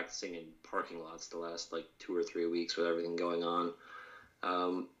been practicing in parking lots the last 2 or 3 weeks with everything going on.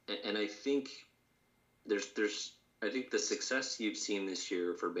 And I think I think the success you've seen this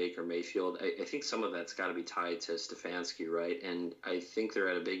year for Baker Mayfield, I think some of that's got to be tied to Stefanski, right? And I think they're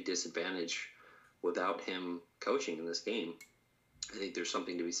at a big disadvantage without him coaching in this game. I think there's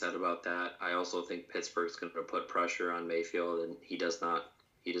something to be said about that. I also think Pittsburgh's going to put pressure on Mayfield, and he does not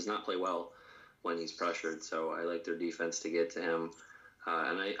play well. when he's pressured. So I like their defense to get to him.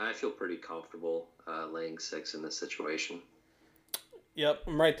 And I feel pretty comfortable laying 6 in this situation. Yep,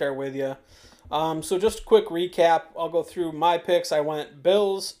 I'm right there with you. So just a quick recap. I'll go through my picks. I went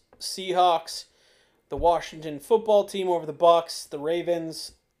Bills, Seahawks, the Washington football team over the Bucks, the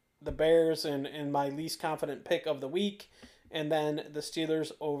Ravens, the Bears, and my least confident pick of the week, and then the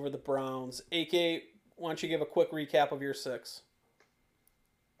Steelers over the Browns. AK, why don't you give a quick recap of your 6?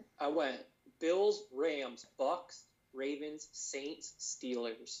 I went Bills, Rams, Bucks, Ravens, Saints,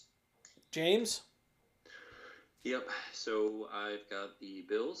 Steelers. James? Yep. So I've got the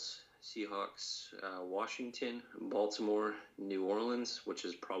Bills, Seahawks, Washington, Baltimore, New Orleans, which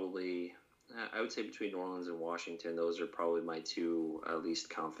is probably, I would say between New Orleans and Washington, those are probably my 2 least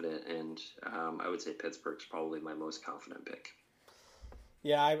confident, and I would say Pittsburgh's probably my most confident pick.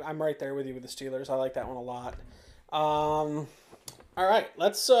 Yeah, I'm right there with you with the Steelers. I like that one a lot. All right,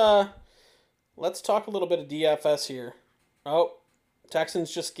 let's talk a little bit of DFS here. Oh,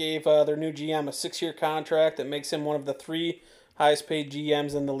 Texans just gave their new GM a 6-year contract that makes him one of the 3 highest paid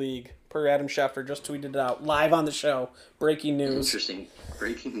GMs in the league. Per Adam Schefter just tweeted it out live on the show. Breaking news. Interesting.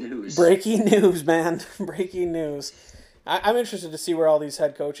 Breaking news. Breaking news, man. Breaking news. I'm interested to see where all these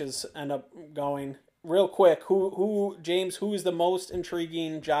head coaches end up going. Real quick, James, who is the most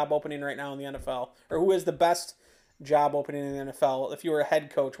intriguing job opening right now in the NFL? Or who is the best job opening in the NFL? If you were a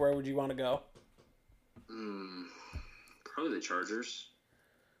head coach, where would you want to go? Probably the Chargers.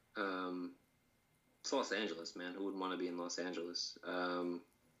 It's Los Angeles, man. Who wouldn't want to be in Los Angeles?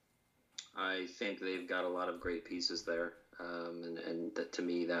 I think they've got a lot of great pieces there, and to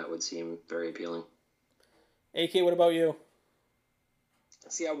me that would seem very appealing. AK, what about you?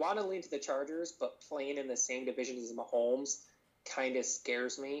 See, I want to lean to the Chargers, but playing in the same division as Mahomes kind of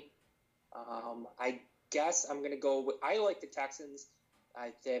scares me. I guess I'm going to go with – I like the Texans.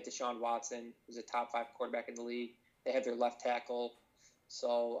 They have Deshaun Watson, who's a top 5 quarterback in the league. They have their left tackle.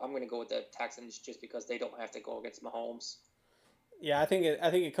 So I'm going to go with the Texans just because they don't have to go against Mahomes. Yeah, I think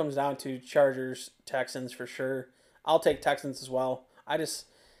it comes down to Chargers, Texans for sure. I'll take Texans as well. I guess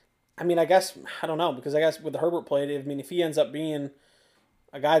I don't know, because I guess with the Herbert played, if he ends up being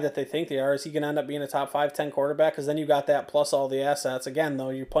a guy that they think they are, is he going to end up being a top 5-10 quarterback? Because then you got that plus all the assets. Again, though,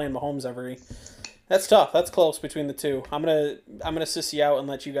 you're playing Mahomes That's tough. That's close between the two. I'm gonna sissy out and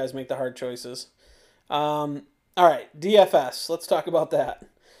let you guys make the hard choices. All right, DFS. Let's talk about that.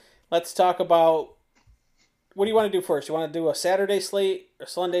 Let's talk about, what do you want to do first? You want to do a Saturday slate, or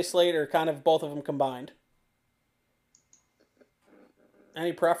Sunday slate, or kind of both of them combined?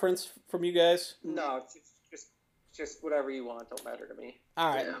 Any preference from you guys? No, just whatever you want. Don't matter to me.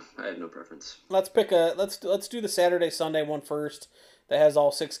 All right. Yeah, I have no preference. Let's do the Saturday Sunday one first. That has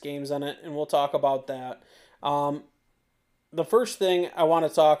all 6 games in it, and we'll talk about that. The first thing I want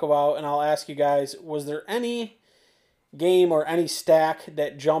to talk about, and I'll ask you guys, was there any game or any stack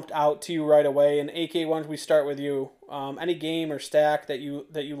that jumped out to you right away? And AK, why don't we start with you? Any game or stack that you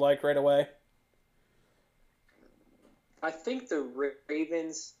like right away? I think the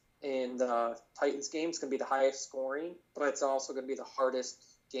Ravens and the Titans game is going to be the highest scoring, but it's also going to be the hardest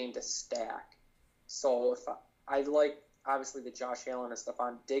game to stack. So if I like, obviously, the Josh Allen and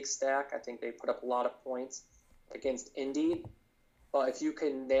Stephon Diggs stack. I think they put up a lot of points against Indy. But if you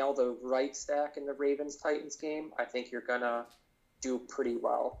can nail the right stack in the Ravens-Titans game, I think you're going to do pretty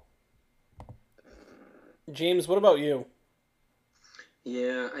well. James, what about you?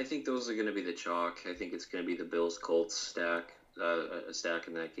 Yeah, I think those are going to be the chalk. I think it's going to be the Bills-Colts stack, a stack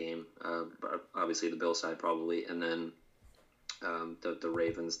in that game. Obviously, the Bills side probably. And then the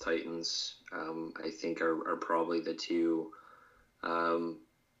Ravens-Titans, I think, are probably the two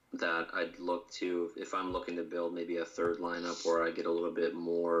that I'd look to if I'm looking to build maybe a third lineup where I get a little bit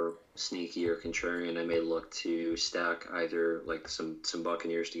more sneaky or contrarian. I may look to stack either like some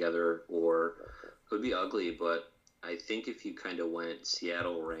Buccaneers together, or it would be ugly, but I think if you kind of went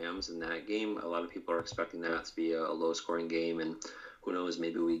Seattle Rams in that game, a lot of people are expecting that to be a low-scoring game, and who knows,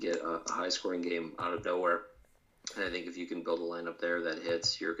 maybe we get a high-scoring game out of nowhere. And I think if you can build a lineup there that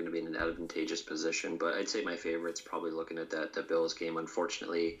hits, you're going to be in an advantageous position. But I'd say my favorite's probably looking at the Bills game.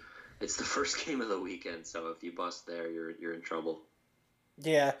 Unfortunately, it's the first game of the weekend, so if you bust there, you're in trouble.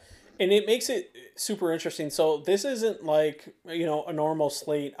 Yeah, and it makes it super interesting. So this isn't like, a normal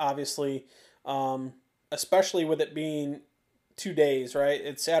slate, obviously, especially with it being 2 days, right?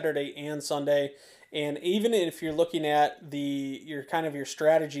 It's Saturday and Sunday. And even if you're looking at your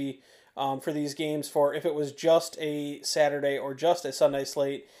strategy for these games, for if it was just a Saturday or just a Sunday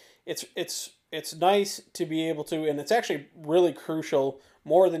slate, it's nice to be able to, and it's actually really crucial,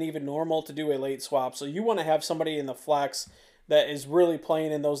 more than even normal, to do a late swap. So you want to have somebody in the flex that is really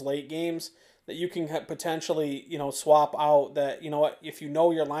playing in those late games. that you can potentially, swap out that, what, if your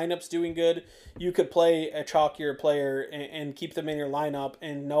lineup's doing good, you could play a chalkier player and keep them in your lineup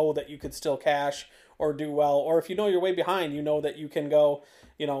and know that you could still cash or do well. Or if you're way behind, that you can go,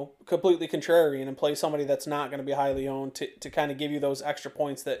 completely contrarian and play somebody that's not going to be highly owned to kind of give you those extra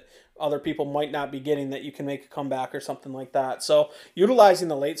points that other people might not be getting, that you can make a comeback or something like that. So utilizing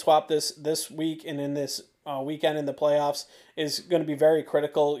the late swap this week and in this weekend in the playoffs is going to be very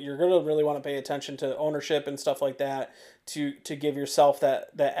critical. You're going to really want to pay attention to ownership and stuff like that to give yourself that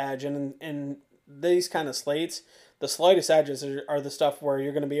edge. And in these kind of slates, the slightest edges are the stuff where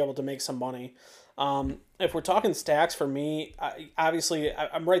you're going to be able to make some money. If we're talking stacks for me,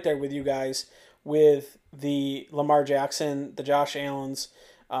 I'm right there with you guys with the Lamar Jackson, the Josh Allens.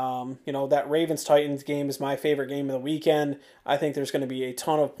 That Ravens-Titans game is my favorite game of the weekend. I think there's going to be a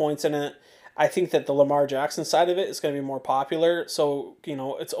ton of points in it. I think that the Lamar Jackson side of it is going to be more popular. So,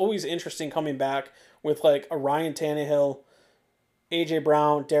 it's always interesting coming back with like a Ryan Tannehill, A.J.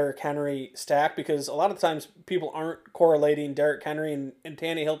 Brown, Derrick Henry stack, because a lot of times people aren't correlating Derrick Henry and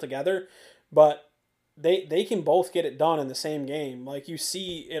Tannehill together, but they can both get it done in the same game. Like, you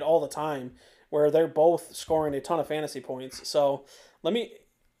see it all the time where they're both scoring a ton of fantasy points. So let me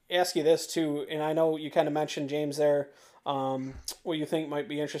ask you this too, and I know you kind of mentioned, James, there, what you think might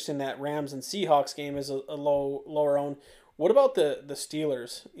be interesting. That Rams and Seahawks game is a lower owned. What about the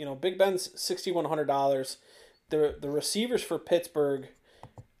Steelers? Big Ben's $6,100. The receivers for Pittsburgh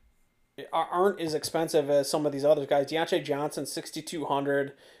aren't as expensive as some of these other guys. Deontay Johnson,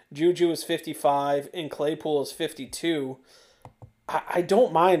 $6,200. Juju is $55, and Claypool is $52. I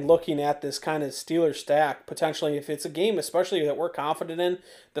don't mind looking at this kind of Steelers stack potentially if it's a game, especially that we're confident in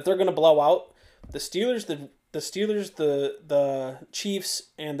that they're going to blow out. The Steelers, the Chiefs,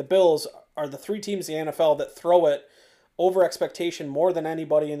 and the Bills are the three teams in the NFL that throw it over expectation more than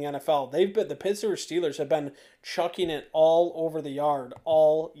anybody in the NFL. The Pittsburgh Steelers have been chucking it all over the yard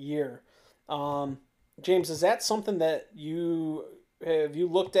all year. James, is that something that you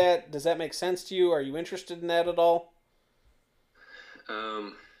looked at? Does that make sense to you? Are you interested in that at all?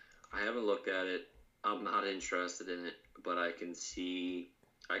 I haven't looked at it. I'm not interested in it, but I can see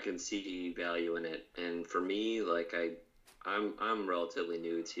value in it. And for me, like I'm relatively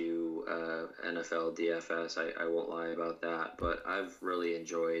new to NFL DFS. I won't lie about that, but I've really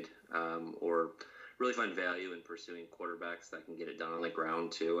enjoyed or really find value in pursuing quarterbacks that can get it done on the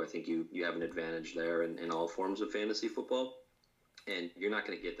ground too. I think you have an advantage there in all forms of fantasy football, and you're not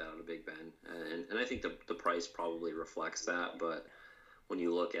going to get that out of Big Ben. And I think the price probably reflects that, but when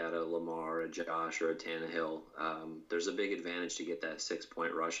you look at a Lamar, a Josh, or a Tannehill, there's a big advantage to get that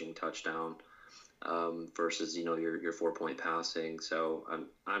 6-point rushing touchdown versus your 4-point passing. So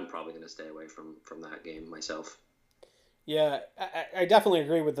I'm probably going to stay away from that game myself. Yeah, I definitely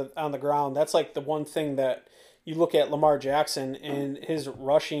agree with on the ground. That's like the one thing that you look at Lamar Jackson and his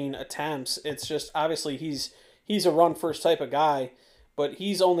rushing attempts. It's just obviously he's a run first type of guy, but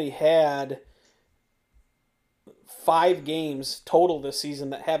he's only had 5 games total this season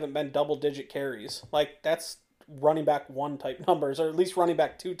that haven't been double-digit carries. Like, that's running back 1 type numbers, or at least running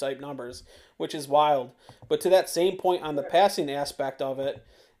back 2 type numbers, which is wild. But to that same point on the passing aspect of it,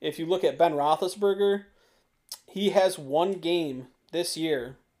 if you look at Ben Roethlisberger, he has 1 game this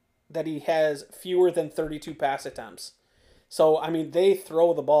year that he has fewer than 32 pass attempts. So, I mean, they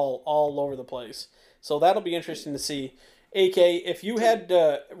throw the ball all over the place. So that'll be interesting to see. AK, if you had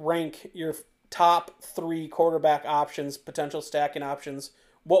to rank your top 3 quarterback options, potential stacking options,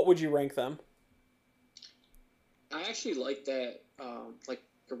 what would you rank them? I actually like that, like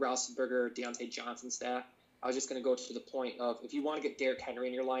the Roethlisberger, Deontay Johnson stack. I was just going to go to the point of, if you want to get Derrick Henry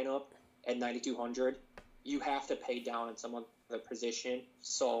in your lineup at 9,200, you have to pay down in some other position.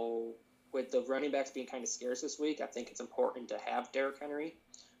 So with the running backs being kind of scarce this week, I think it's important to have Derrick Henry.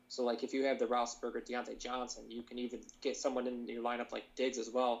 So like if you have the Roethlisberger, Deontay Johnson, you can even get someone in your lineup like Diggs as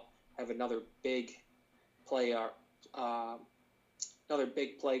well. Have another big play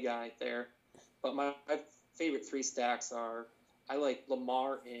guy there. But my favorite 3 stacks are, I like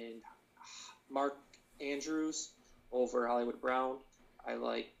Lamar and Mark Andrews over Hollywood Brown. I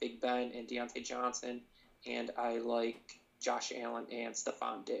like Big Ben and Deontay Johnson, and I like Josh Allen and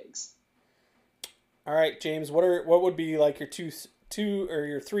Stephon Diggs. All right, James, what would be like your two or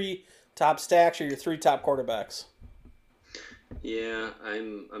your 3 top stacks or your 3 top quarterbacks? Yeah,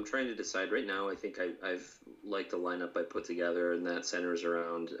 I'm trying to decide right now. I think I've liked the lineup I put together, and that centers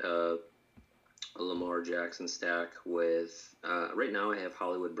around a Lamar Jackson stack with right now I have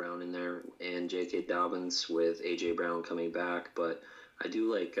Hollywood Brown in there and J.K. Dobbins with A.J. Brown coming back, but I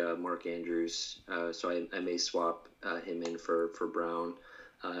do like Mark Andrews, so I may swap him in for Brown.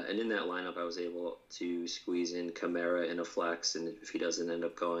 And in that lineup, I was able to squeeze in Kamara in a flex, and if he doesn't end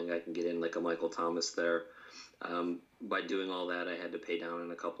up going, I can get in like a Michael Thomas there. By doing all that, I had to pay down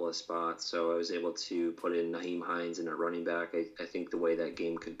in a couple of spots, so I was able to put in Naheem Hines in at running back. I think the way that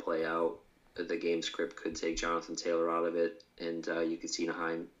game could play out, the game script could take Jonathan Taylor out of it, and you could see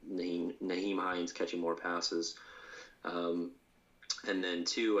Naheem Hines catching more passes. And then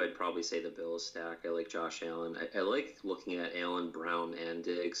two, I'd probably say the Bills stack. I like Josh Allen. I like looking at Allen, Brown, and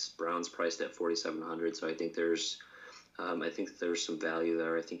Diggs. Brown's priced at 4,700, so I think there's some value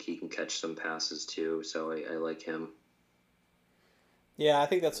there. I think he can catch some passes too, so I like him. Yeah, I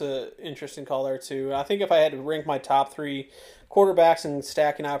think that's an interesting call there too. I think if I had to rank my top three quarterbacks and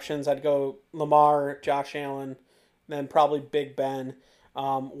stacking options, I'd go Lamar, Josh Allen, then probably Big Ben.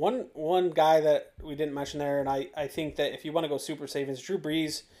 One guy that we didn't mention there, and I think that if you want to go super savings, Drew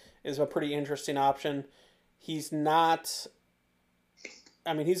Brees is a pretty interesting option. He's not...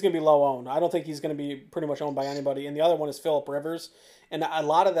 I mean, he's going to be low owned. I don't think he's going to be pretty much owned by anybody. And the other one is Phillip Rivers. And a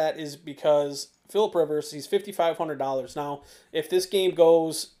lot of that is because Phillip Rivers, he's $5,500. Now, if this game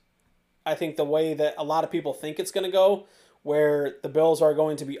goes, I think the way that a lot of people think it's going to go, where the Bills are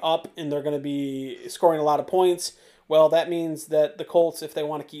going to be up and they're going to be scoring a lot of points, well, that means that the Colts, if they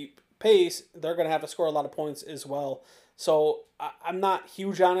want to keep pace, they're going to have to score a lot of points as well. So I'm not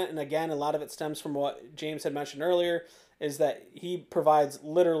huge on it. And again, a lot of it stems from what James had mentioned earlier, is that he provides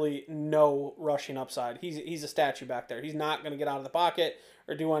literally no rushing upside. He's a statue back there. He's not going to get out of the pocket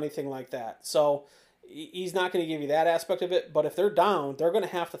or do anything like that. So he's not going to give you that aspect of it. But if they're down, they're going to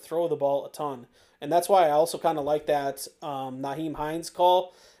have to throw the ball a ton. And that's why I also kind of like that Naheem Hines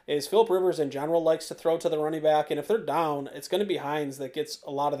call, is Phillip Rivers in general likes to throw to the running back. And if they're down, it's going to be Hines that gets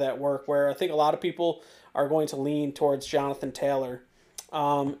a lot of that work, where I think a lot of people are going to lean towards Jonathan Taylor.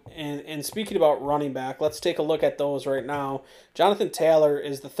 And speaking about running back, let's take a look at those right now. Jonathan Taylor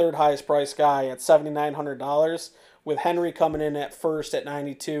is the third highest priced guy at $7,900, with Henry coming in at first at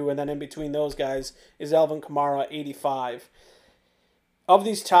 $92, and then in between those guys is Alvin Kamara at $85. Of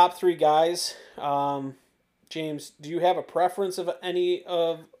these top three guys, James, do you have a preference of any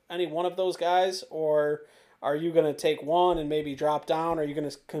one of those guys, or are you going to take one and maybe drop down? Are you going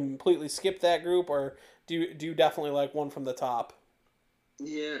to completely skip that group, or do you definitely like one from the top?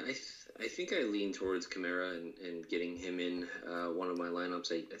 Yeah, I think I lean towards Kamara and getting him in one of my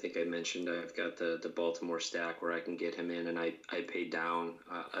lineups. I think I mentioned I've got the Baltimore stack where I can get him in, and I paid down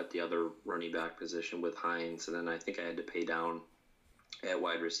at the other running back position with Hines, and then I think I had to pay down at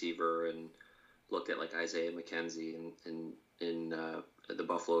wide receiver and looked at like Isaiah McKenzie in the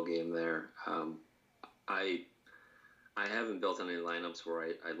Buffalo game there. I haven't built any lineups where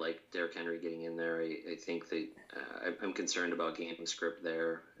I like Derrick Henry getting in there. I think that I'm concerned about game script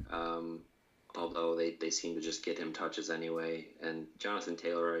there, although they seem to just get him touches anyway. And Jonathan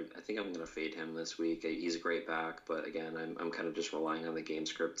Taylor, I think I'm going to fade him this week. He's a great back, but again, I'm kind of just relying on the game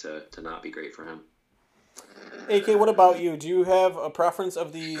script to not be great for him. AK, what about you? Do you have a preference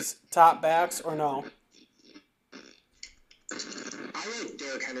of these top backs or no? I like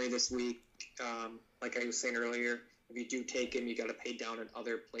Derrick Henry this week. Like I was saying earlier, if you do take him, you got to pay down in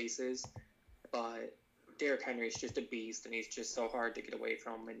other places. But Derrick Henry is just a beast, and he's just so hard to get away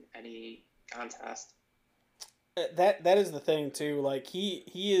from in any contest. That is the thing too. Like he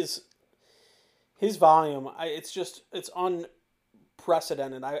is, his volume. It's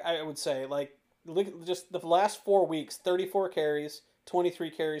unprecedented. I would say, like, look, just the last 4 weeks: 34 carries, 23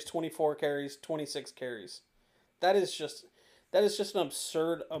 carries, 24 carries, 26 carries. That is just an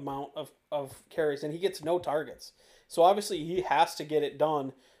absurd amount of carries, and he gets no targets. So obviously he has to get it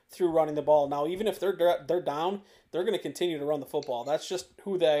done through running the ball. Now, even if they're down, they're going to continue to run the football. That's just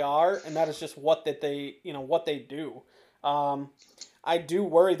who they are, and that is just what they do. I do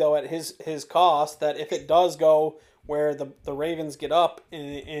worry though at his cost that if it does go where the Ravens get up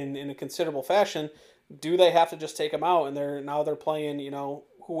in a considerable fashion, do they have to just take him out, and they're playing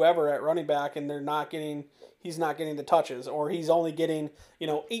whoever at running back, and he's not getting the touches, or he's only getting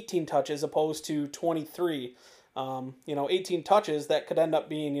 18 touches opposed to 23. 18 touches that could end up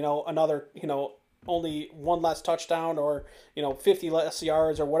being another only one less touchdown, or 50 less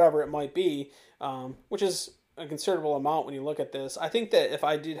yards, or whatever it might be, which is a considerable amount when you look at this. I think that if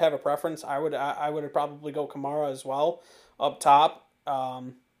I did have a preference, I would probably go Kamara as well up top.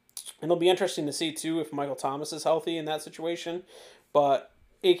 And it'll be interesting to see too if Michael Thomas is healthy in that situation. But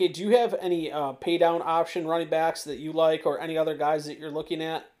AK, do you have any pay down option running backs that you like, or any other guys that you're looking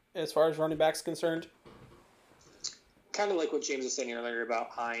at as far as running backs concerned? Kind of like what James was saying earlier about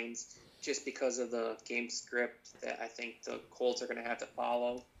Hines, just because of the game script that I think the Colts are going to have to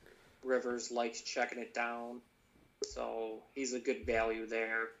follow. Rivers likes checking it down. So he's a good value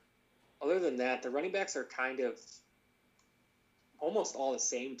there. Other than that, the running backs are kind of almost all the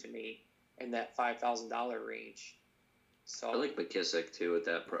same to me in that $5,000 range. So I like McKissick too at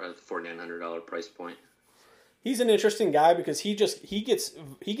that $4,900 price point. He's an interesting guy because he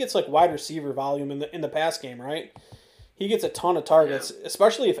gets like wide receiver volume in the pass game, right? He gets a ton of targets,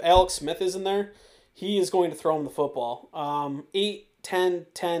 especially if Alex Smith is in there. He is going to throw him the football. 8, 10,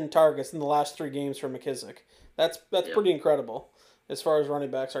 10 targets in the last 3 games for McKissick. That's pretty incredible as far as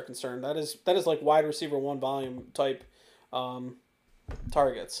running backs are concerned. That is like wide receiver 1 volume type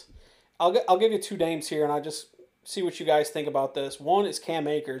targets. I'll give you 2 names here, and I just see what you guys think about this. One is Cam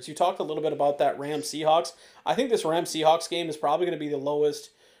Akers. You talked a little bit about that Rams-Seahawks. I think this Rams-Seahawks game is probably going to be the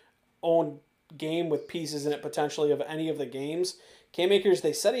lowest owned game with pieces in it potentially of any of the games. Cam Akers,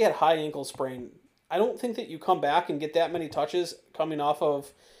 they said he had high ankle sprain. I don't think that you come back and get that many touches coming off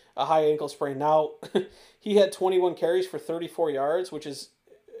of a high ankle sprain. Now, he had 21 carries for 34 yards, which is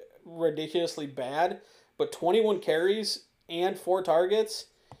ridiculously bad, but 21 carries and 4 targets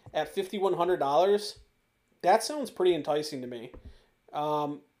at $5,100, that sounds pretty enticing to me.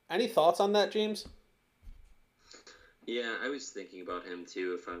 Any thoughts on that, James? Yeah, I was thinking about him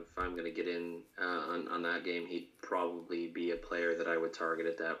too. If I'm going to get in on that game, he'd probably be a player that I would target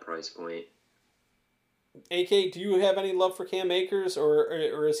at that price point. AK, do you have any love for Cam Akers,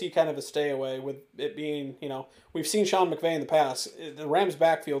 or is he kind of a stay away with it being, we've seen Sean McVay in the past. The Rams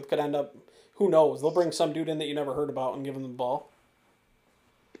backfield could end up, who knows, they'll bring some dude in that you never heard about and give him the ball.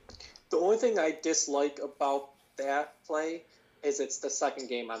 the only thing I dislike about that play is it's the second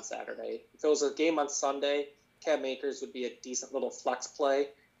game on Saturday. If it was a game on Sunday, Cam Akers would be a decent little flex play.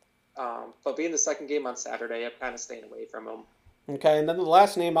 But being the second game on Saturday, I'm kind of staying away from him. Okay, and then the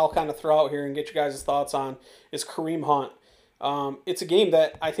last name I'll kind of throw out here and get you guys' thoughts on is Kareem Hunt. It's a game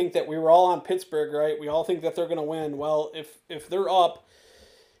that I think that we were all on Pittsburgh, right? We all think that they're going to win. Well, if they're up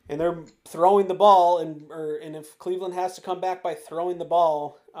and they're throwing the ball, and if Cleveland has to come back by throwing the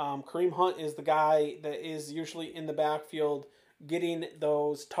ball, Kareem Hunt is the guy that is usually in the backfield getting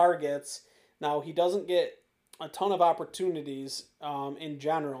those targets. Now, he doesn't get a ton of opportunities in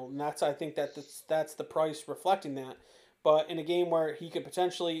general, and I think that's the price reflecting that. But in a game where he could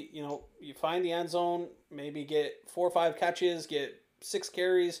potentially, you find the end zone, maybe get 4 or 5 catches, get 6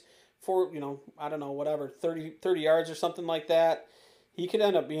 carries, 30 yards or something like that, he could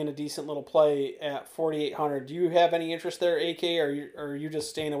end up being a decent little play at 4,800. Do you have any interest there, AK, or are you just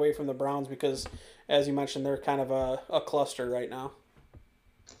staying away from the Browns because, as you mentioned, they're kind of a cluster right now?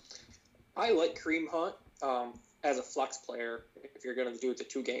 I like Kareem Hunt as a flex player if you're going to do the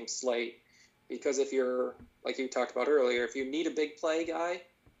 2-game slate. Because if you're, like you talked about earlier, if you need a big play guy,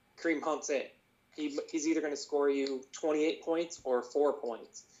 Kareem Hunt's it. He's either going to score you 28 points or 4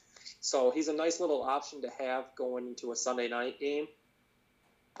 points. So he's a nice little option to have going into a Sunday night game.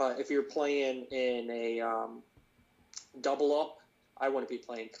 But if you're playing in a double up, I wouldn't be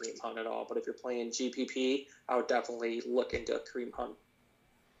playing Kareem Hunt at all. But if you're playing GPP, I would definitely look into Kareem Hunt.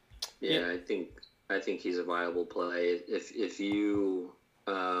 Yeah, I think he's a viable play. If you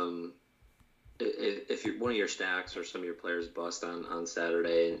if you're, one of your stacks or some of your players bust on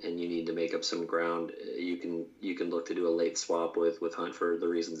Saturday and you need to make up some ground, you can look to do a late swap with Hunt for the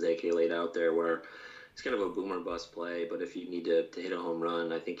reasons AK laid out there, where it's kind of a boomer bust play. But if you need to hit a home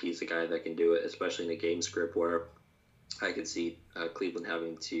run, I think he's the guy that can do it, especially in a game script where I could see Cleveland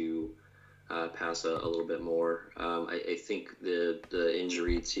having to pass a little bit more. I think the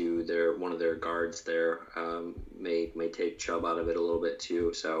injury to one of their guards there may take Chubb out of it a little bit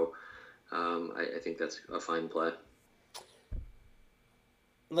too. So I think that's a fine play.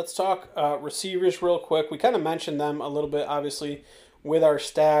 Let's talk receivers real quick. We kind of mentioned them a little bit, obviously, with our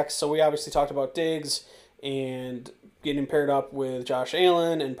stacks. So we obviously talked about Diggs and getting paired up with Josh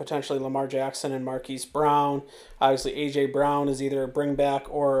Allen and potentially Lamar Jackson and Marquise Brown. Obviously, A.J. Brown is either a bring back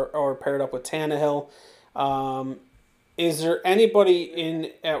or paired up with Tannehill. Is there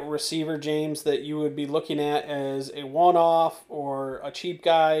anybody at receiver, James, that you would be looking at as a one-off or a cheap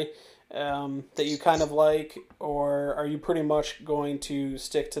guy that you kind of like, or are you pretty much going to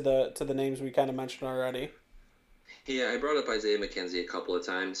stick to the names we kind of mentioned already? Yeah, I brought up Isaiah McKenzie a couple of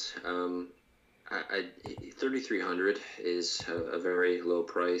times. 3,300 is a very low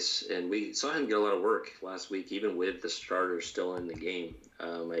price, and we saw him get a lot of work last week, even with the starters still in the game.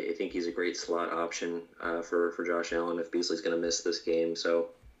 I think he's a great slot option for Josh Allen if Beasley's going to miss this game.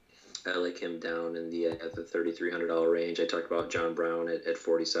 So I like him down in the $3,300 range. I talked about John Brown at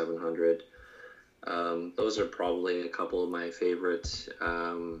 4,700. Those are probably a couple of my favorites.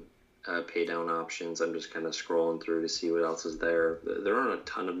 pay down options. I'm just kind of scrolling through to see what else is there. There aren't a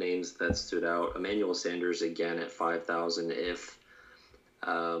ton of names that stood out. Emmanuel Sanders again at 5,000 if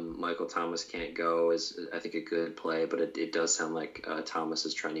Michael Thomas can't go is I think a good play, but it does sound like Thomas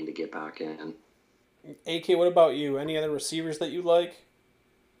is trying to get back in. AK, what about you? Any other receivers that you like?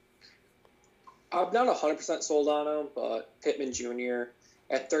 I'm not 100% sold on him, but Pittman Jr.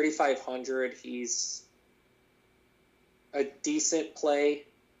 at 3,500, he's a decent play.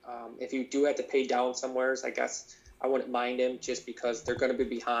 If you do have to pay down somewheres, I guess I wouldn't mind him just because they're going to be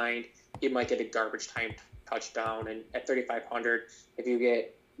behind. He might get a garbage time touchdown, and at 3,500, if you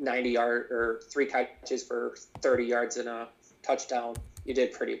get 90-yard or 3 catches for 30 yards and a touchdown, you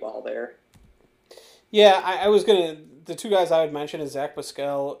did pretty well there. Yeah, I was going to... The two guys I would mention is Zach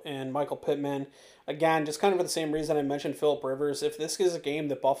Pascal and Michael Pittman. Again, just kind of for the same reason I mentioned Phillip Rivers. If this is a game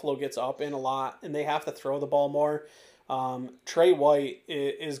that Buffalo gets up in a lot and they have to throw the ball more, Trey White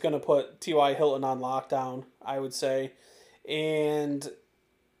is going to put T.Y. Hilton on lockdown, I would say. And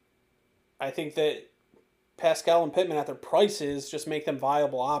I think that Pascal and Pittman at their prices just make them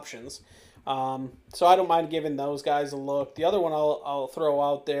viable options. So I don't mind giving those guys a look. The other one I'll throw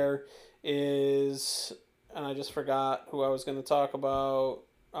out there is, and I just forgot who I was going to talk about.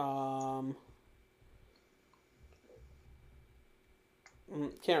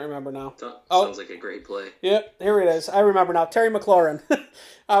 Can't remember now. Sounds like a great play. Yep, here it is. I remember now. Terry McLaurin.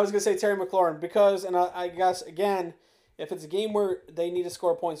 I was going to say Terry McLaurin because, and I guess, again, if it's a game where they need to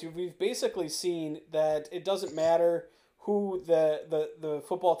score points, we've basically seen that it doesn't matter who the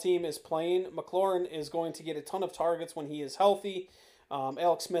football team is playing. McLaurin is going to get a ton of targets when he is healthy.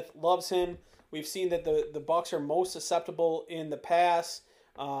 Alex Smith loves him. We've seen that the Bucs are most susceptible in the pass.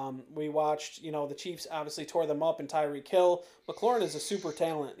 We watched, the Chiefs obviously tore them up in Tyreek Hill. McLaurin is a super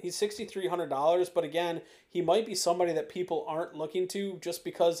talent. He's $6,300, but again, he might be somebody that people aren't looking to just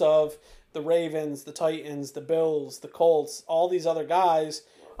because of the Ravens, the Titans, the Bills, the Colts, all these other guys.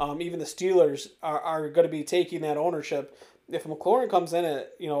 Even the Steelers are going to be taking that ownership. If McLaurin comes in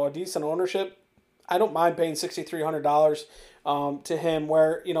at a decent ownership, I don't mind paying $6,300 to him.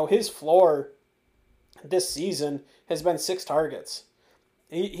 Where his floor this season has been 6 targets.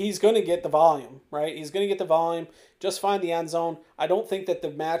 He's going to get the volume, right? He's going to get the volume. Just find the end zone. I don't think that the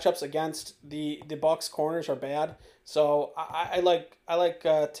matchups against the Bucs corners are bad. So I like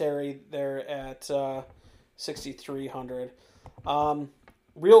Terry there at 6,300.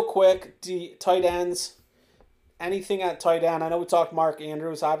 Real quick, tight ends. Anything at tight end? I know we talked Mark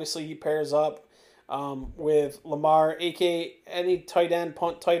Andrews. Obviously, he pairs up with Lamar. AK, any tight end,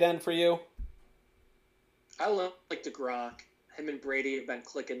 punt tight end for you? I like the Gronk. Him and Brady have been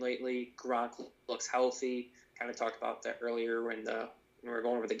clicking lately. Gronk looks healthy. Kind of talked about that earlier when we were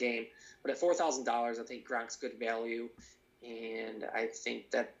going over the game. But at $4,000, I think Gronk's good value, and I think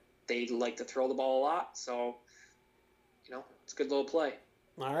that they like to throw the ball a lot. So, it's a good little play.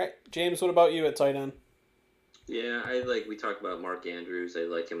 All right, James. What about you at tight end? Yeah, we talked about Mark Andrews. I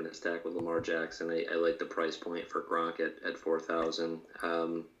like him in a stack with Lamar Jackson. I like the price point for Gronk at 4,000.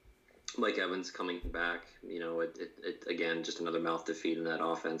 Mike Evans coming back, it again, just another mouth to feed in that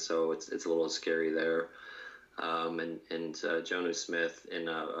offense, so it's a little scary there. And Jonnu Smith in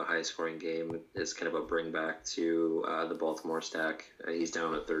a high-scoring game is kind of a bring back to the Baltimore stack. He's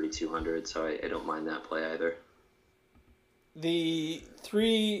down at 3,200, so I don't mind that play either. The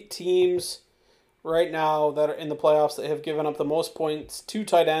 3 teams right now that are in the playoffs that have given up the most points to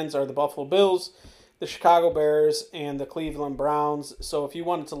tight ends are the Buffalo Bills, the Chicago Bears, and the Cleveland Browns. So if you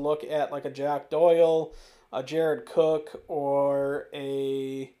wanted to look at like a Jack Doyle, a Jared Cook, or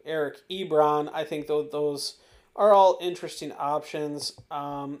a Eric Ebron, I think those are all interesting options.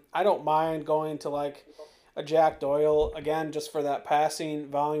 I don't mind going to like a Jack Doyle, again, just for that passing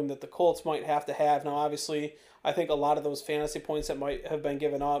volume that the Colts might have to have. Now, obviously, I think a lot of those fantasy points that might have been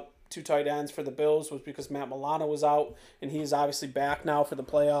given up to tight ends for the Bills was because Matt Milano was out, and he's obviously back now for the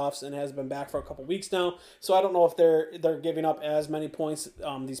playoffs and has been back for a couple weeks now. So I don't know if they're giving up as many points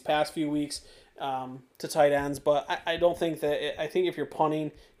these past few weeks to tight ends, but I don't think that. I think if you're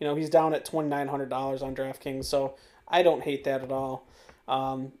punting, he's down at $2,900 on DraftKings, so I don't hate that at all.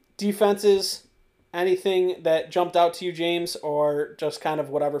 Defenses, anything that jumped out to you, James, or just kind of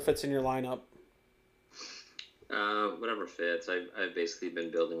whatever fits in your lineup? Whatever fits. I've basically been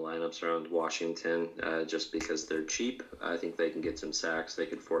building lineups around Washington just because they're cheap. I think they can get some sacks. They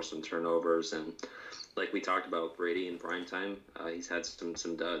could force some turnovers. And like we talked about Brady in primetime, he's had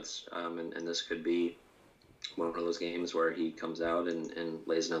some duds. And this could be one of those games where he comes out and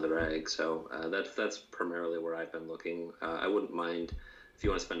lays another egg. So that's primarily where I've been looking. I wouldn't mind if you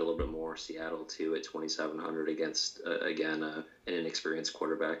want to spend a little bit more, Seattle too at 2,700 against, again, an inexperienced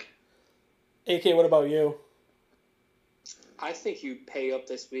quarterback. AK, what about you? I think you pay up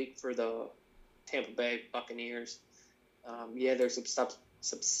this week for the Tampa Bay Buccaneers. There's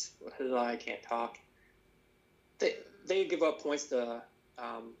I can't talk. They give up points to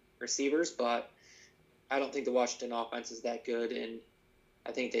receivers, but I don't think the Washington offense is that good, and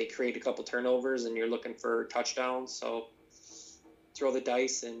I think they create a couple turnovers, and you're looking for touchdowns. So throw the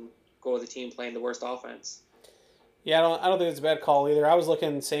dice and go with the team playing the worst offense. Yeah, I don't think it's a bad call either. I was looking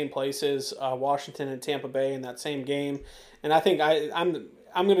in the same places, Washington and Tampa Bay in that same game, and I think I'm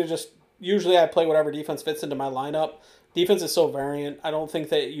going to just usually I play whatever defense fits into my lineup. Defense is so variant. I don't think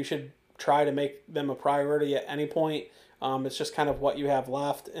that you should try to make them a priority at any point. It's just kind of what you have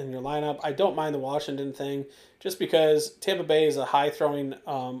left in your lineup. I don't mind the Washington thing just because Tampa Bay is a high-throwing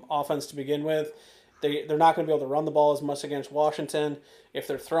offense to begin with. They're not going to be able to run the ball as much against Washington. If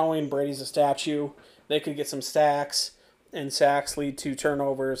they're throwing, Brady's a statue. They could get some sacks, and sacks lead to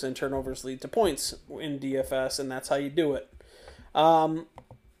turnovers, and turnovers lead to points in DFS, and that's how you do it.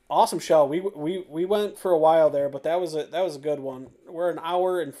 Awesome show. We went for a while there, but that was a good one. We're an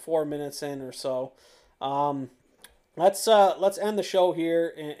hour and 4 minutes in or so. Let's end the show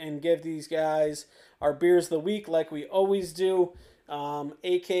here and give these guys our beers of the week like we always do.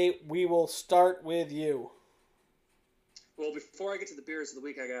 AK, we will start with you. Well, before I get to the beers of the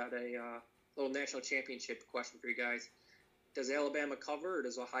week, I got a little national championship question for you guys. Does Alabama cover, or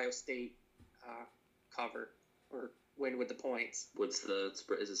does Ohio State cover or win with the points? What's the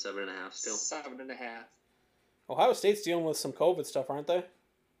spread? Is it 7.5 still? 7.5. Ohio State's dealing with some COVID stuff, aren't they?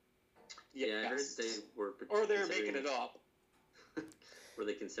 Yeah, I heard they were. Or they're making it up. Were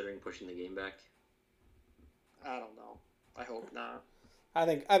they considering pushing the game back? I don't know. I hope not. I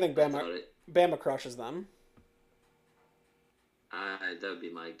think Bama crushes them. That would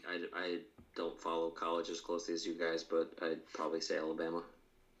be my. I don't follow college as closely as you guys, but I'd probably say Alabama.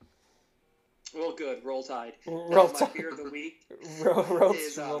 Well, good. Roll Tide. Roll Tide. My beer of the week Roll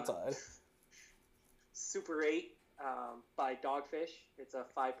Tide. Super 8 by Dogfish. It's a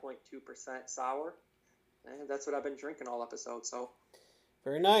 5.2% sour. And that's what I've been drinking all episode. So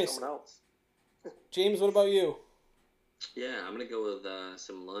very nice. Someone else. James, what about you? Yeah, I'm going to go with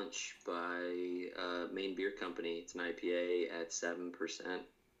some Lunch by Maine Beer Company. It's an IPA at 7%.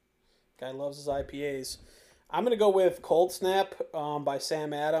 Guy loves his IPAs. I'm going to go with Cold Snap by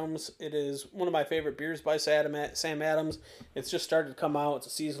Sam Adams. It is one of my favorite beers by Sam Adams. It's just started to come out. It's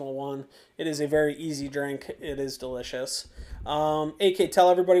a seasonal one. It is a very easy drink. It is delicious. AK,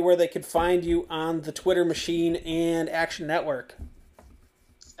 tell everybody where they could find you on the Twitter machine and Action Network.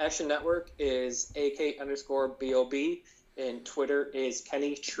 Action Network is AK_BOB, and Twitter is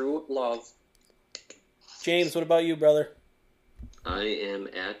Kenny True Love. James, what about you, brother? I am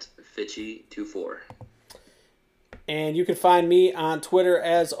at Fitchy24. And you can find me on Twitter,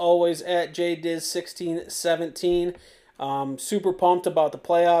 as always, at JDiz1617. Super pumped about the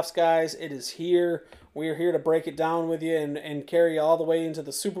playoffs, guys. It is here. We are here to break it down with you and carry you all the way into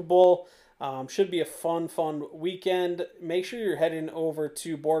the Super Bowl. Should be a fun weekend. Make sure you're heading over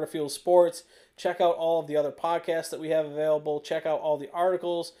to Border Fuel Sports. Check out all of the other podcasts that we have available. Check out all the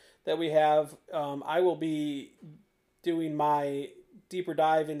articles that we have. I will be doing my deeper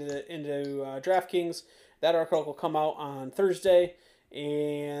dive into DraftKings. That article will come out on Thursday,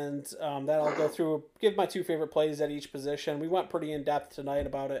 and that'll go through, give my two favorite plays at each position. We went pretty in-depth tonight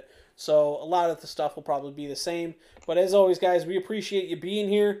about it, so a lot of the stuff will probably be the same. But as always, guys, we appreciate you being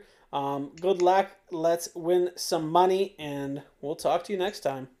here. Good luck. Let's win some money, and we'll talk to you next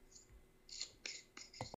time.